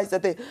surprised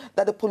that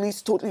the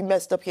police totally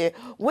messed up here.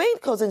 Wayne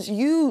Couzens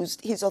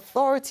used his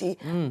authority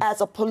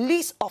as a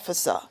police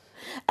officer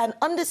and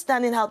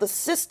understanding how the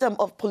system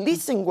of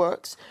policing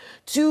works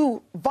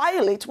to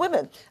violate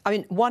women. I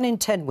mean, 1 in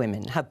 10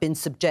 women have been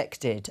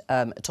subjected,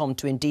 Tom,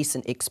 to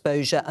indecent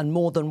exposure, and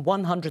more than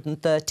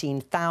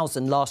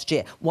 113,000 last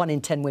year. 1 in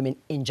 10 women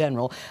in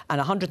general, and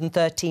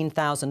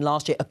 113,000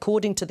 last year,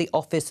 according to the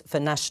Office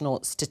for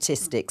National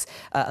Statistics,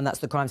 and that's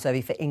the crime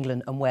survey for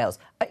England and Wales.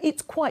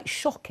 It's quite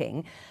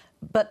shocking.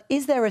 But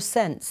is there a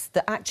sense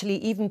that actually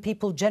even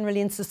people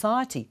generally in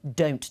society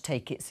don't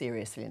take it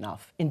seriously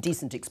enough,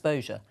 indecent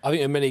exposure? I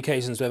think in many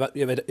occasions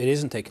it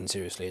isn't taken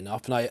seriously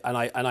enough, and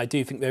I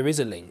do think there is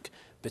a link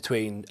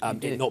between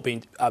it not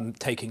being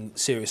taken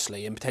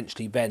seriously and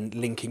potentially then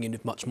linking in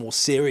with much more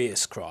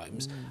serious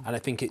crimes, and I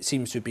think it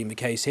seems to have been the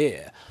case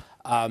here.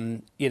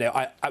 You know,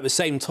 at the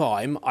same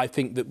time, I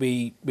think that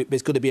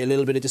there's got to be a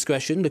little bit of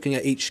discretion looking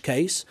at each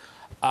case.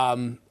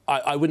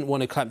 I wouldn't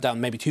want to clamp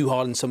down maybe too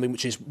hard on something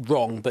which is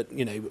wrong, but,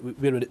 you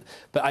know,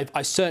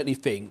 I certainly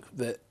think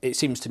that it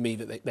seems to me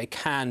that there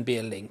can be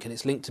a link, and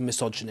it's linked to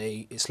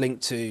misogyny, it's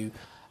linked to,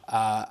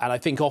 and I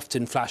think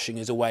often flashing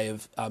is a way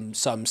of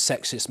some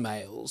sexist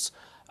males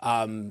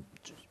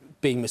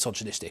being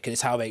misogynistic, and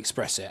it's how they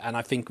express it. And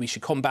I think we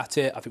should combat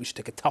it. I think we should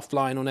take a tough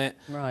line on it.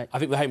 Right. I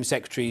think the Home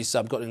Secretary's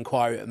got an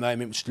inquiry at the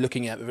moment which is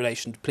looking at the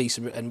relation to police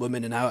and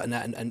women and how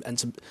and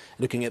some,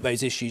 looking at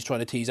those issues, trying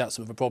to tease out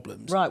some of the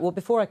problems. Right. Well,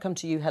 before I come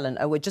to you, Helen,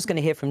 we're just going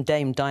to hear from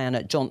Dame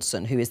Diana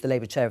Johnson, who is the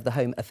Labour chair of the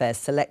Home Affairs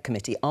Select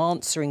Committee,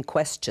 answering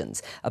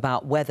questions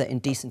about whether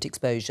indecent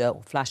exposure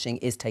or flashing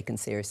is taken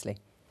seriously.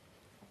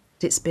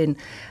 It's been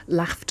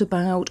laughed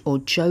about or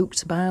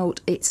joked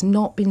about. It's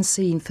not been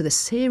seen for the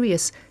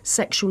serious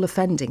sexual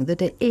offending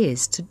that it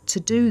is to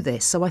do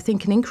this. So I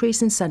think an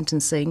increase in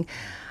sentencing.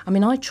 I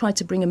mean, I tried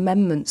to bring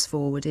amendments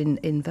forward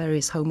in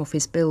various Home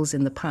Office bills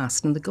in the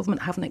past, and the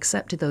government haven't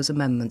accepted those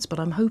amendments. But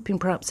I'm hoping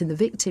perhaps in the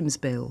Victims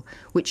Bill,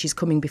 which is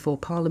coming before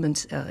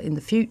Parliament in the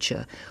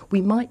future,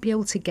 we might be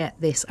able to get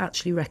this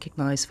actually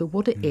recognised for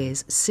what it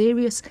is,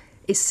 serious.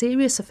 It's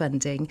serious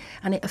offending,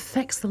 and it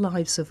affects the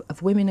lives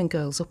of women and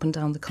girls up and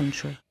down the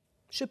country.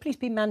 Should police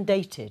be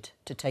mandated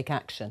to take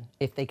action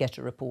if they get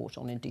a report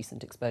on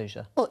indecent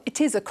exposure? Well,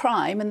 it is a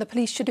crime, and the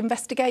police should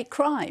investigate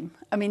crime.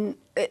 I mean,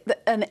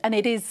 and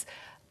it is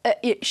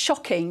it's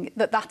shocking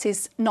that that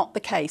is not the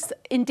case.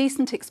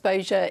 Indecent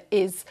exposure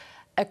is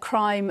a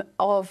crime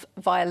of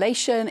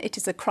violation, it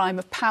is a crime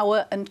of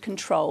power and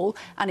control,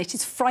 and it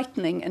is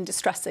frightening and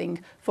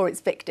distressing for its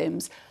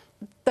victims.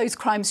 Those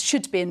crimes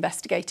should be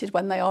investigated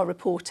when they are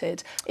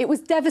reported. It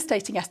was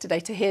devastating yesterday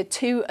to hear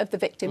 2 of the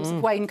victims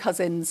of Wayne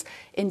Couzens'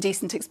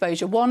 indecent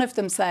exposure, one of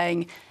them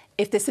saying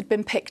if this had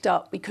been picked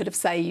up, we could have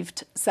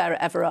saved Sarah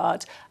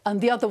Everard.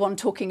 And the other one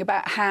talking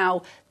about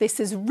how this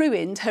has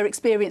ruined her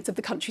experience of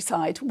the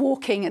countryside,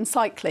 walking and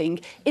cycling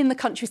in the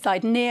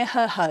countryside near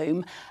her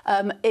home.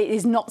 It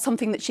is not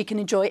something that she can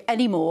enjoy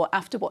anymore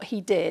after what he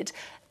did.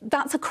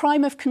 That's a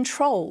crime of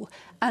control.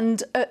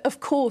 And of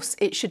course,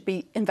 it should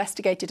be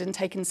investigated and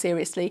taken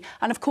seriously.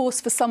 And of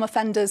course, for some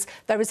offenders,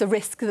 there is a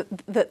risk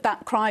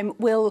that crime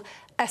will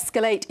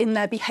escalate in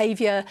their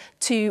behaviour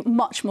to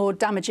much more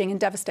damaging and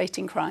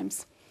devastating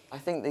crimes. I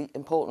think the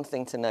important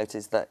thing to note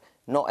is that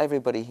not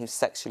everybody who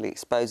sexually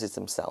exposes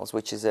themselves,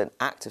 which is an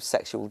act of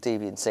sexual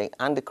deviancy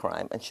and a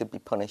crime and should be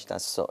punished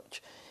as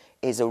such,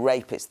 is a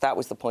rapist. That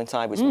was the point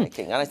I was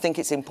making. And I think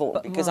it's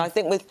important because I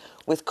think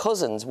with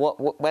Cousins,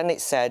 when it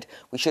said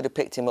we should have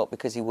picked him up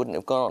because he wouldn't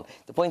have gone on,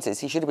 the point is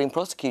he should have been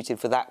prosecuted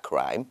for that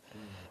crime,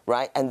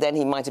 right? And then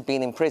he might have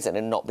been in prison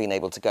and not been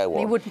able to go on.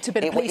 He wouldn't have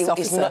been a police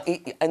officer.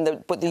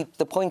 But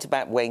the point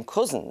about Wayne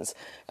Cousins,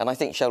 and I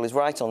think Shola's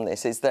right on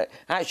this, is that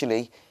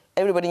actually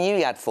everybody knew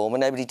he had form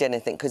and nobody did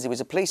anything because he was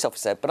a police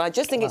officer. But I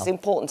just think it's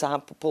important to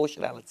have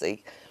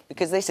proportionality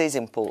because this is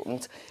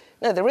important.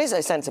 No, there is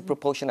a sense of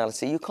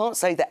proportionality. You can't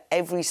say that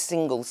every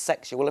single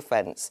sexual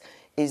offence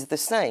is the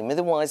same.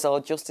 Otherwise, our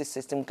justice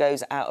system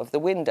goes out of the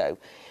window.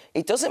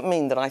 It doesn't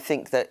mean that I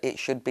think that it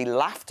should be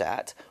laughed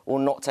at or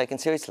not taken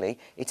seriously.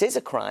 It is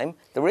a crime.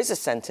 There is a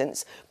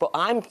sentence. But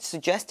I'm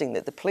suggesting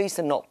that the police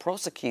are not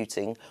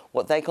prosecuting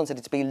what they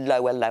consider to be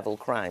lower-level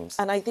crimes.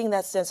 And I think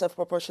that sense of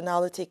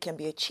proportionality can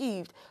be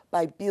achieved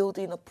by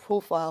building a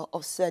profile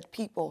of said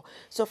people.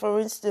 So, for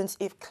instance,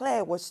 if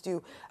Claire was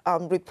to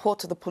report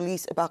to the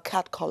police about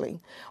catcalling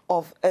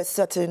of a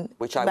certain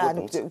Which I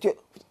man, wouldn't.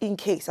 in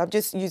case, I'm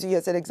just using it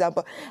as an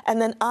example, and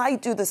then I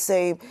do the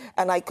same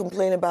and I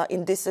complain about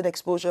indecent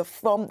exposure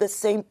from the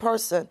same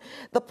person,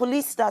 the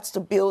police starts to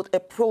build a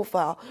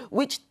profile,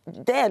 which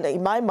then,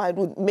 in my mind,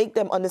 would make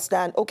them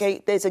understand,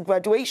 OK, there's a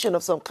graduation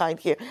of some kind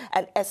here,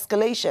 an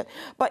escalation.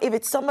 But if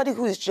it's somebody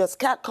who is just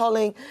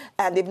catcalling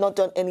and they've not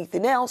done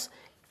anything else,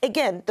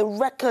 again, the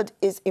record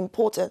is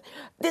important.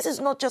 This is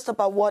not just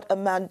about what a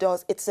man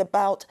does. It's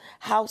about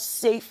how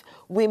safe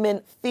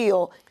women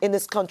feel in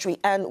this country.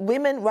 And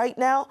women right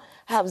now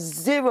have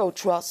zero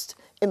trust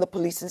in the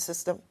policing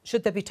system.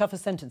 Should there be tougher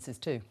sentences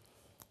too?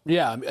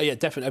 Yeah,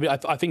 definitely. I mean,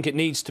 I think it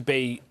needs to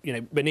be,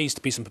 there needs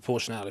to be some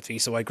proportionality.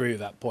 So I agree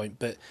with that point.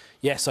 But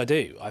yes, I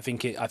do. I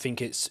think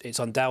it's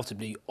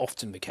undoubtedly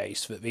often the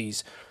case that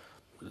these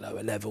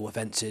lower level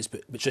offences, but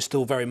which are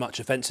still very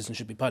much offences and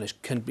should be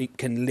punished, can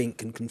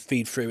link and can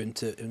feed through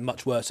into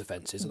much worse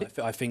offences. And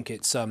I think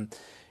it's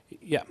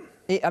yeah.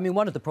 I mean,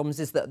 one of the problems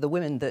is that the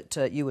women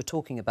that you were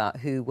talking about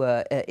who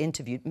were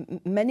interviewed,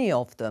 many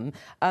of them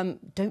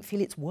don't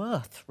feel it's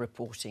worth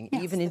reporting,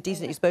 even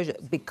indecent exposure,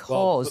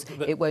 because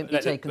it won't be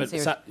taken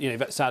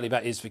seriously. Sadly,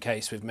 that is the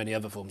case with many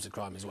other forms of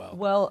crime as well.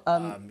 Well,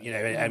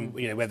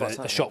 whether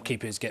the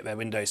shopkeepers get their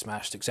windows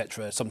smashed,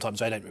 etc. Sometimes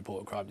they don't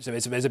report a crime. So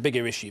there's a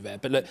bigger issue there.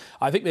 But look,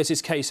 I think there's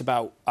this case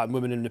about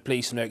women in the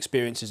police and their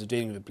experiences of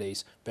dealing with the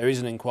police. There is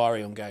an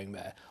inquiry ongoing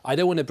there. I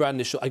don't want to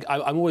brandish.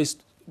 I'm always.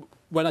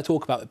 When I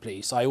talk about the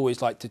police, I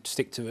always like to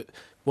stick to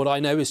what I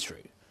know is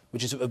true,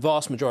 which is that the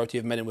vast majority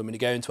of men and women who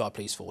go into our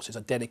police forces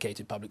are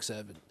dedicated public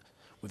servants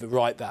with the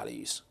right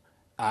values.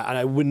 And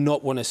I would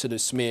not want to sort of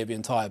smear the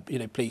entire,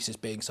 police as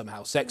being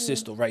somehow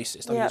sexist or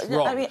racist. I mean, it's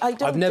wrong. I mean,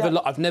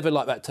 I've never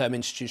liked that term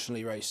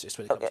institutionally racist.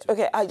 When it comes to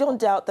okay, I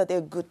don't doubt that they're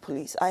good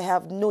police. I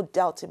have no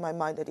doubt in my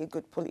mind that they're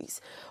good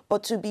police.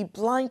 But to be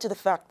blind to the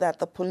fact that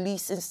the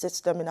policing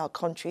system in our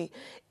country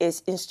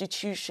is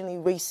institutionally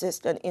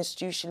racist and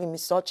institutionally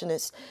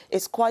misogynist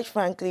is quite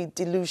frankly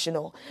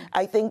delusional.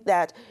 I think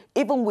that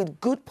even with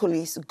good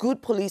police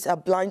are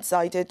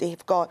blindsided.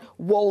 They've got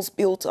walls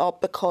built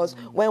up because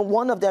when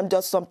one of them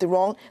does something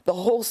wrong, the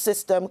whole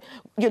system,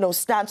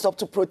 stands up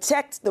to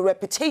protect the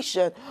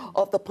reputation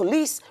of the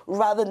police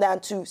rather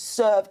than to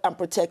serve and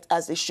protect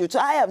as they should. So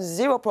I have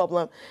zero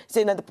problem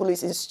saying that the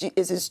police is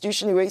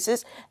institutionally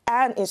racist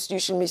and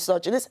institutionally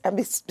misogynist. And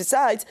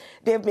besides,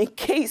 there have been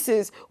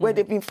cases where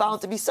they've been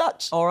found to be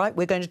such. All right,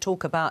 we're going to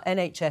talk about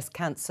NHS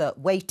cancer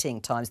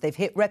waiting times. They've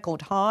hit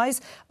record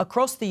highs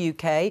across the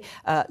UK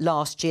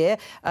last year.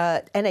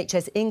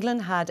 NHS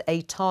England had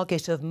a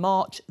target of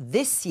March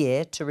this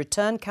year to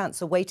return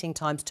cancer waiting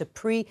times to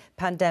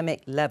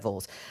pre-pandemic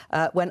levels.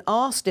 When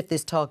asked if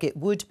this target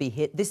would be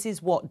hit, this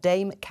is what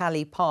Dame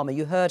Callie Palmer,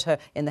 you heard her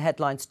in the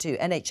headlines too,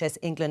 NHS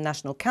England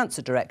National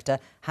Cancer Director,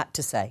 had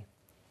to say.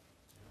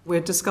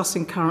 We're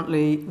discussing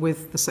currently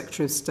with the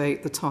Secretary of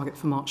State the target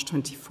for March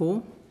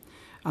 24,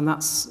 and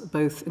that's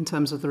both in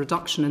terms of the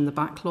reduction in the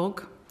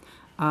backlog.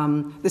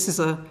 This is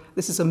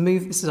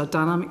a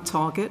dynamic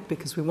target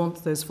because we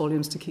want those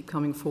volumes to keep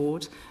coming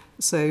forward.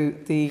 So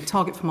the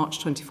target for March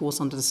 24 is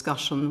under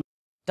discussion.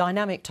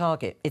 Dynamic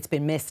target. It's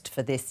been missed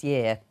for this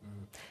year.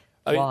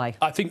 Why?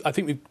 I think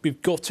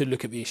we've got to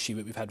look at the issue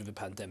that we've had with the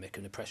pandemic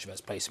and the pressure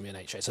that's placed on the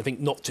NHS. I think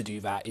not to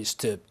do that is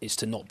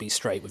to not be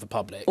straight with the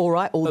public. All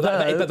right, although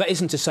but that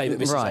isn't to say that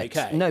this is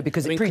okay. No,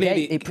 because it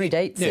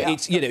predates.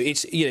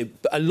 It's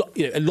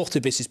a lot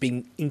of this has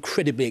been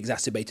incredibly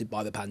exacerbated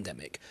by the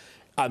pandemic.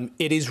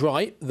 It is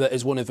right that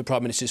as one of the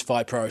Prime Minister's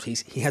 5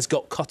 priorities, he has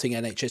got cutting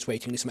NHS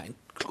waiting lists,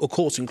 of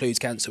course includes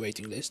cancer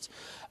waiting lists.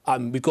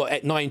 We've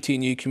got 19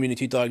 new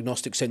community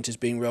diagnostic centres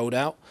being rolled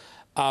out.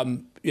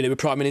 The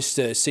Prime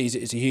Minister sees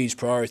it as a huge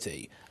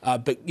priority,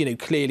 but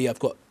clearly I've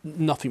got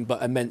nothing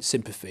but immense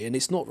sympathy, and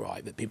it's not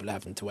right that people are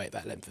having to wait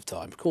that length of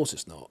time. Of course,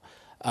 it's not.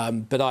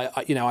 But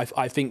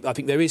I think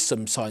there is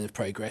some sign of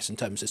progress in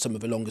terms of some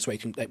of the longest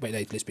waiting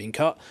lists being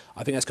cut.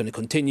 I think that's going to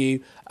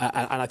continue,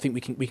 and I think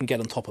we can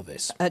get on top of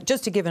this.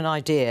 Just to give an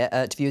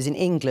idea to viewers, in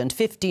England,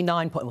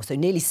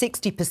 nearly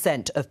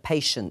 60% of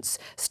patients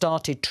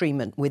started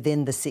treatment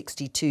within the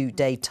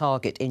 62-day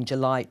target in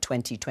July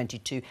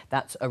 2022.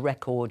 That's a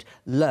record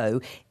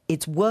low.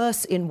 It's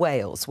worse in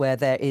Wales, where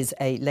there is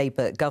a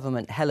Labour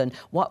government. Helen,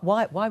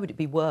 why would it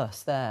be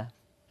worse there?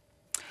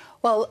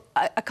 Well,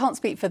 I can't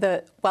speak for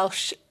the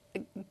Welsh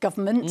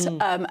government,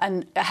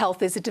 and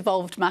health is a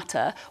devolved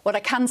matter. What I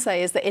can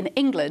say is that in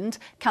England,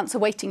 cancer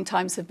waiting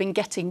times have been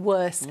getting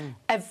worse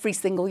every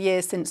single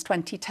year since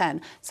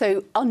 2010.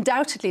 So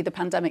undoubtedly the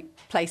pandemic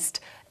placed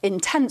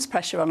intense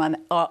pressure on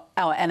our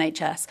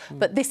NHS,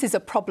 but this is a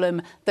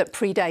problem that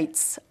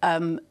predates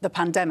the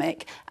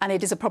pandemic, and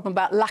it is a problem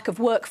about lack of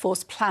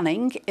workforce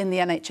planning in the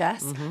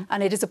NHS,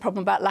 and it is a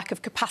problem about lack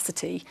of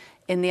capacity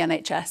in the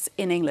NHS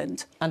in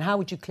England. And how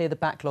would you clear the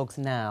backlogs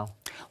now?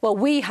 Well,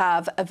 we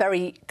have a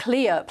very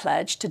clear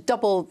pledge to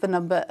double the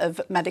number of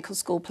medical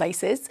school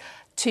places,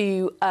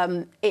 to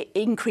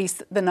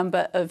increase the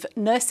number of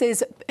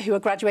nurses who are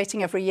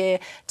graduating every year,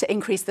 to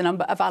increase the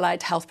number of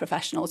allied health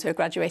professionals who are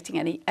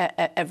graduating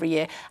every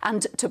year,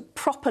 and to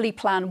properly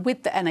plan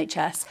with the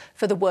NHS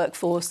for the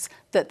workforce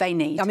that they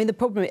need. I mean, the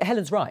problem,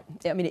 Helen's right.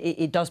 I mean,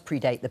 it does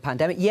predate the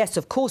pandemic. Yes,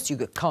 of course,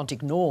 you can't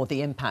ignore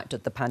the impact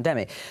of the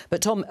pandemic.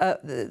 But, Tom,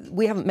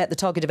 we haven't met the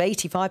target of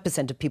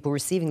 85% of people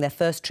receiving their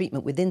first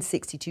treatment within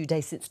 62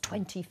 days since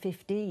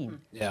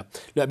 2015. Yeah.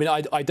 No, I mean,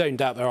 I don't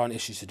doubt there aren't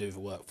issues to do with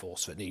the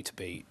workforce that need to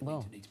be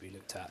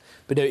looked at.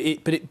 But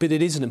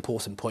it is an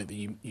important point that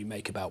you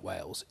make about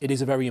Wales. It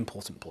is a very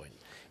important point.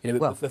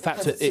 The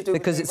fact that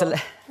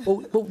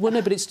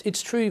but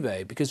it's true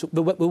though, because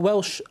the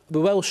Welsh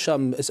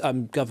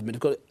government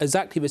have got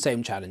exactly the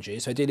same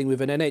challenges. So dealing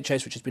with an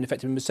NHS which has been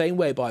affected in the same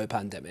way by the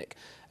pandemic,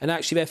 and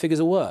actually their figures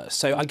are worse.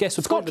 So I guess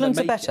Scotland's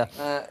are better.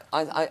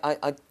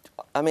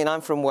 I mean,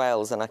 I'm from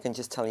Wales, and I can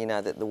just tell you now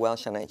that the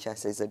Welsh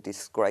NHS is a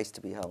disgrace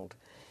to behold.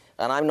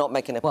 And I'm not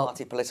making a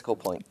party political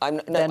point.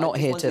 They're not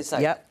here to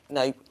say. Yeah.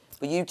 No.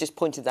 But you just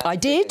pointed that out.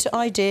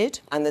 I did.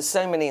 And there's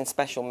so many in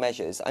special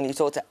measures. And you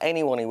talk to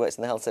anyone who works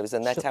in the health service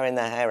and they're tearing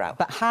their hair out.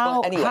 But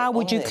how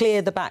would you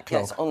clear the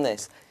backlog? Yes, on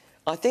this.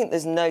 I think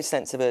there's no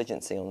sense of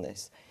urgency on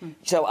this.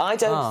 So I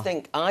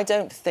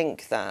don't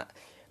think that...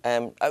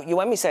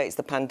 when we say it's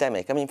the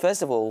pandemic, I mean,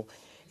 first of all,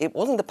 it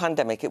wasn't the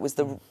pandemic, it was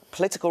the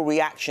political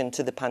reaction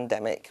to the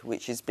pandemic,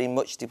 which has been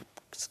much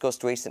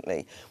discussed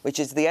recently, which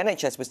is the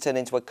NHS was turned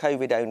into a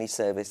COVID-only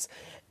service.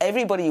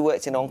 Everybody who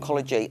worked in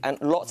oncology and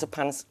lots of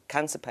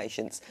cancer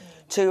patients,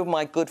 2 of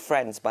my good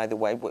friends, by the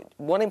way,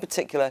 one in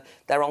particular,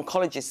 their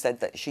oncologist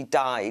said that she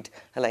died,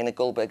 Helena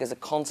Goldberg, as a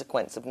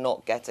consequence of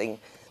not getting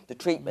the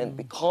treatment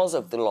because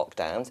of the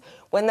lockdowns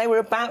when they were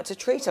about to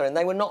treat her and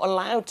they were not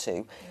allowed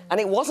to.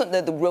 And it wasn't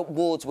that the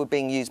wards were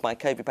being used by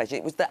COVID patients,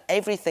 it was that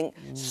everything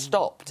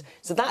stopped.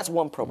 So that's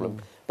one problem.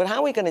 But how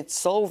are we going to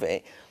solve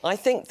it? I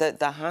think that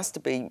there has to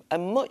be a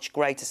much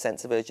greater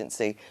sense of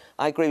urgency.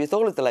 I agree with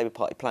all of the Labour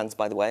Party plans,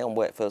 by the way, on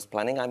workforce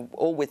planning. I'm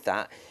all with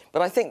that.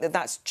 But I think that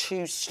that's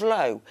too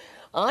slow.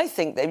 I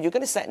think that you're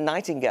going to set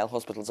Nightingale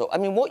hospitals up. I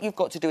mean, what you've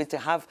got to do is to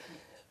have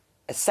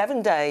a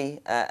 7-day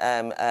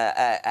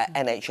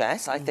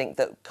NHS. I think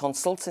that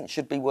consultants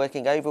should be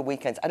working over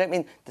weekends. I don't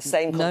mean the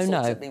same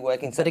consultant be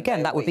working 7 days But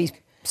again, that would be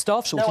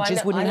staff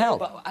shortages wouldn't help.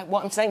 But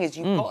what I'm saying is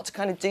you've got to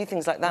kind of do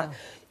things like that.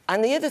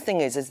 And the other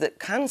thing is that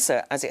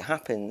cancer, as it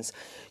happens,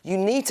 you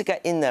need to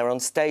get in there on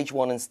stage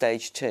 1 and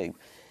stage 2.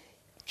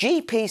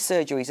 GP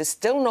surgeries are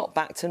still not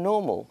back to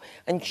normal,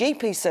 and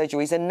GP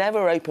surgeries are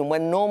never open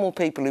when normal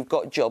people who've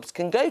got jobs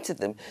can go to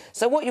them.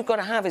 So what you've got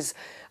to have is,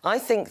 I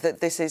think that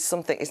this is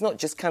something, it's not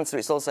just cancer,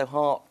 it's also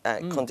heart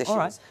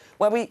conditions,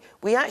 where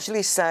we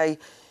actually say,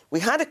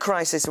 we had a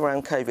crisis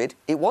around COVID,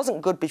 it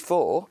wasn't good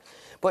before,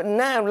 but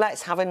now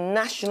let's have a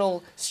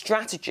national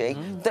strategy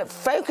that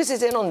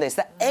focuses in on this,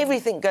 that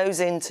everything goes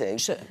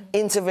into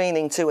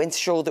intervening to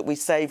ensure that we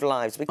save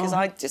lives, because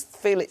I just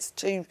feel it's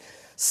too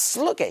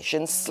sluggish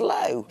and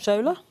slow.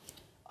 Shola?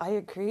 I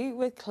agree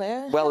with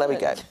Claire. Well, there we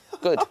go.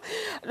 Good.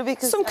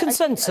 Because some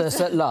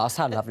consensus at last.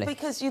 How lovely.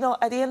 Because,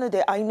 at the end of the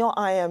day, I know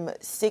I am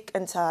sick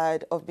and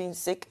tired of being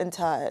sick and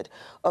tired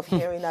of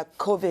hearing that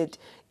COVID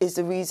is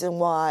the reason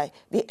why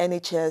the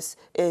NHS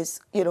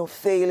is,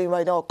 failing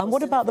right now. And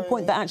what about the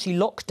point that actually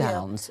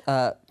lockdowns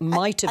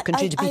might have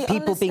contributed to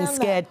people being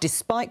scared,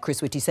 despite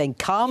Chris Whitty saying,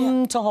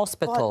 come to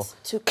hospital?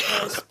 But to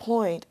Claire's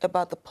point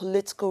about the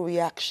political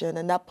reaction,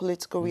 and that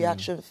political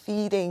reaction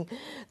feeding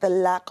the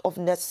lack of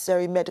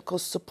necessary medical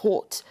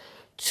support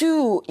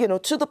to,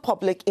 to the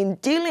public in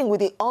dealing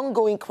with the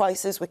ongoing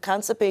crisis with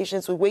cancer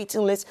patients, with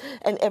waiting lists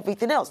and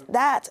everything else.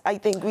 That, I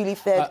think, really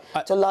fed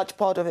to a large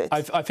part of it.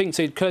 I think,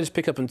 so can I just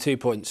pick up on 2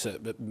 points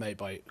made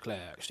by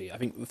Claire, actually? I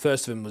think the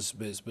first of them was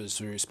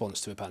the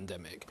response to a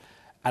pandemic.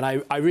 And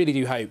I really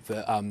do hope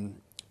that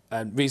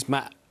these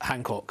Matt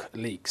Hancock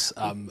leaks,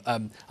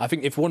 I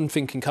think if one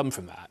thing can come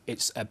from that,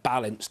 it's a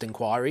balanced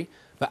inquiry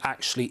that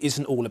actually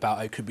isn't all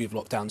about, oh, could we have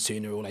locked down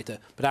sooner or later,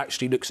 but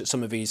actually looks at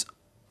some of these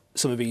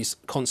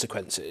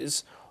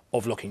consequences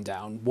of locking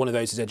down. One of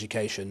those is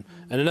education,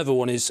 and another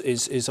one is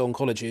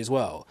oncology as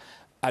well.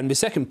 And the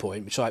second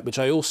point, which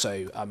I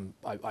also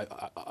I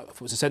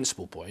thought was a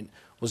sensible point,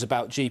 was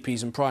about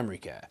GPs and primary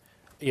care.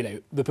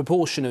 The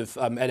proportion of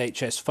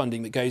NHS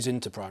funding that goes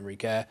into primary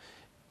care,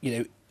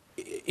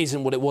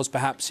 isn't what it was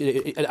perhaps.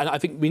 And I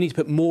think we need to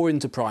put more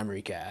into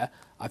primary care.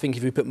 I think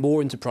if we put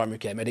more into primary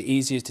care, made it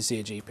easier to see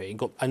a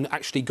GP, and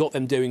actually got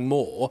them doing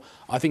more,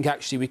 I think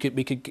actually we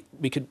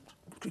could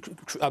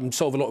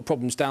solve a lot of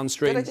problems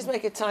downstream. Can I just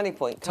make a tiny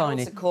point? Carl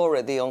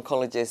Sikora, the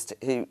oncologist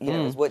who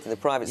has worked in the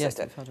private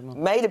sector,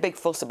 made a big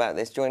fuss about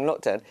this during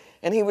lockdown,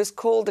 and he was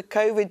called a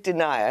COVID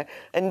denier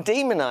and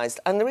demonised.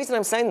 And the reason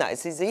I'm saying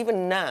that is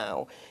even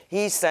now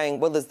he's saying,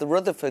 well, there's the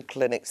Rutherford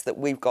clinics that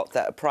we've got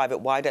that are private.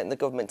 Why don't the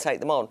government take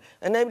them on?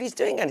 And nobody's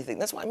doing anything.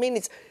 That's what I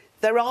mean.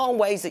 There are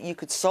ways that you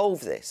could solve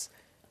this.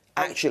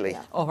 Actually.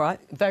 Yeah. All right,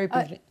 very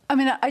briefly.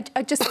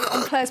 I just,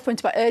 on Claire's point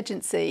about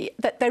urgency,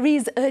 that there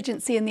is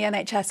urgency in the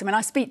NHS.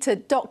 I speak to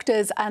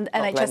doctors and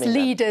NHS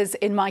leaders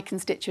in my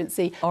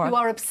constituency who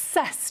are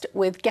obsessed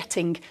with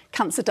getting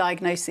cancer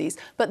diagnoses.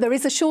 But there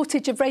is a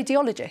shortage of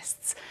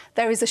radiologists.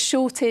 There is a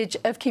shortage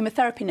of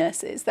chemotherapy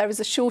nurses. There is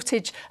a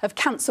shortage of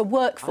cancer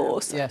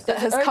workforce that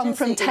has come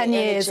from 10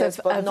 years of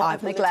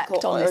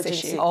neglect on this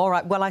issue. All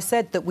right, well, I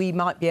said that we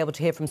might be able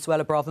to hear from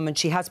Suella Braverman.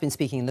 She has been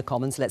speaking in the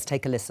Commons. Let's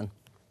take a listen.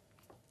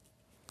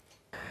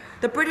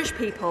 The British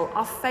people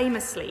are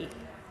famously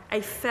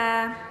a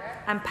fair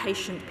and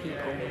patient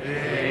people.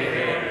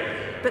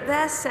 But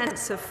their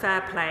sense of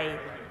fair play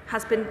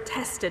has been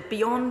tested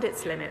beyond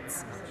its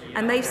limits,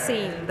 and they've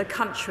seen the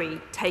country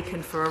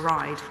taken for a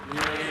ride.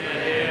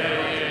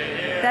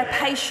 Their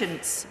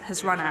patience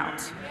has run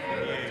out.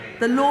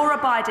 The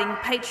law-abiding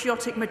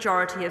patriotic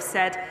majority have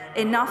said,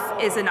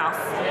 enough is enough.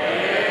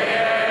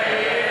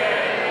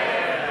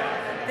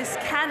 This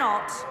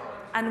cannot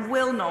and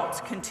will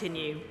not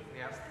continue.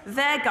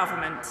 Their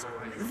government,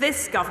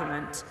 this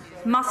government,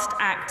 must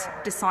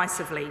act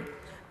decisively,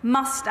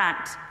 must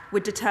act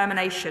with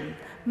determination,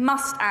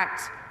 must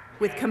act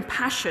with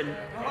compassion,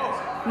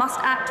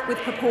 must act with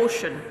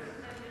proportion.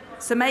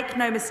 So make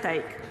no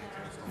mistake,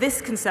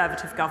 this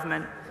Conservative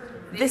government,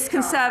 this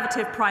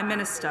Conservative Prime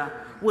Minister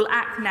will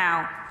act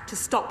now to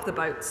stop the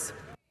boats.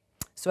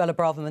 Suella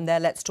Braverman there.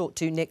 Let's talk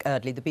to Nick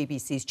Eardley, the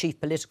BBC's chief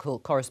political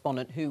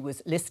correspondent who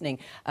was listening,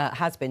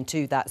 has been,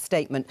 to that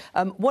statement.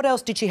 What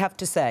else did she have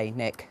to say,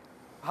 Nick?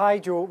 Hi,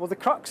 Joe. Well, the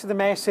crux of the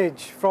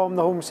message from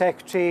the Home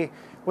Secretary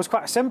was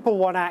quite a simple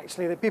one,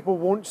 actually, that people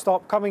won't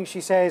stop coming, she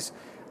says,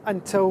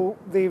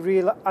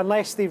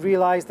 unless they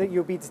realise that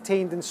you'll be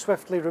detained and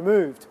swiftly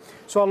removed.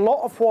 So a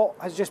lot of what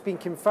has just been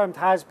confirmed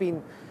has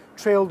been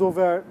trailed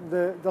over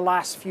the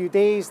last few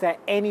days, that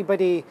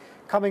anybody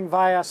coming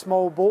via a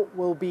small boat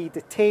will be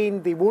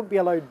detained. They won't be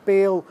allowed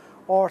bail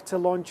or to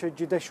launch a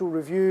judicial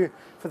review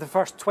for the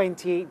first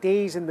 28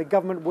 days, and the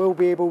government will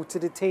be able to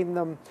detain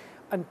them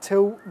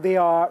until they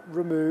are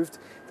removed.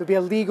 There'll be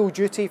a legal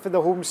duty for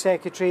the Home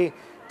Secretary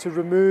to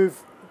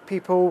remove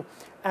people,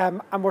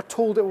 and we're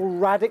told it will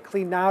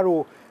radically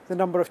narrow the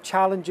number of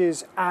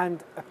challenges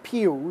and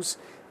appeals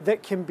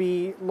that can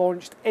be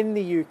launched in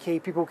the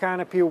UK. People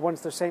can appeal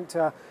once they're sent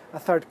to a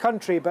third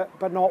country,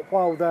 but not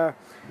while they're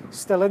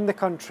still in the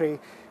country.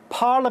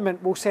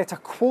 Parliament will set a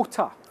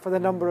quota for the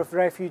number of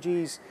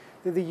refugees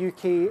that the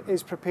UK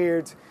is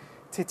prepared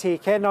to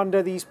take in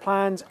under these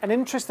plans. And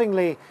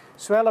interestingly,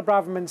 Suella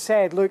Braverman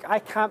said, look, I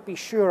can't be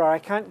sure, or I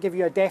can't give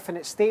you a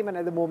definite statement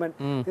at the moment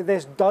that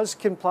this does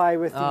comply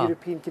with the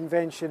European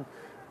Convention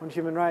on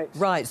Human Rights.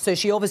 Right, so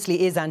she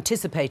obviously is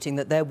anticipating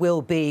that there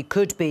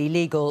could be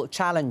legal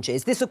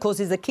challenges. This, of course,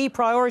 is a key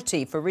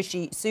priority for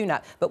Rishi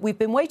Sunak, but we've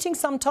been waiting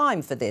some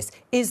time for this.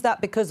 Is that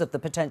because of the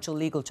potential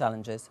legal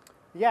challenges?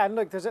 Yeah, and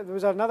look, there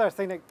was another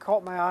thing that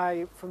caught my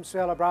eye from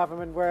Suella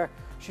Braverman, where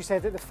she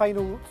said that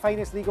the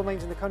finest legal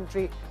minds in the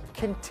country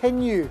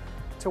continue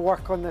to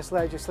work on this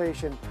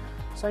legislation.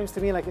 Sounds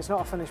to me like it's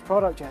not a finished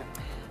product yet.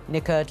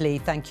 Nick Eardley,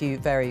 thank you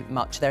very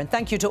much there. And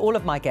thank you to all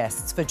of my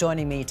guests for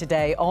joining me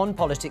today on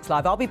Politics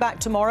Live. I'll be back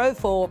tomorrow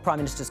for Prime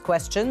Minister's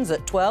Questions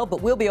at 12,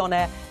 but we'll be on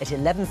air at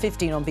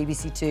 11:15 on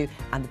BBC Two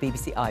and the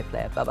BBC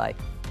iPlayer. Bye-bye.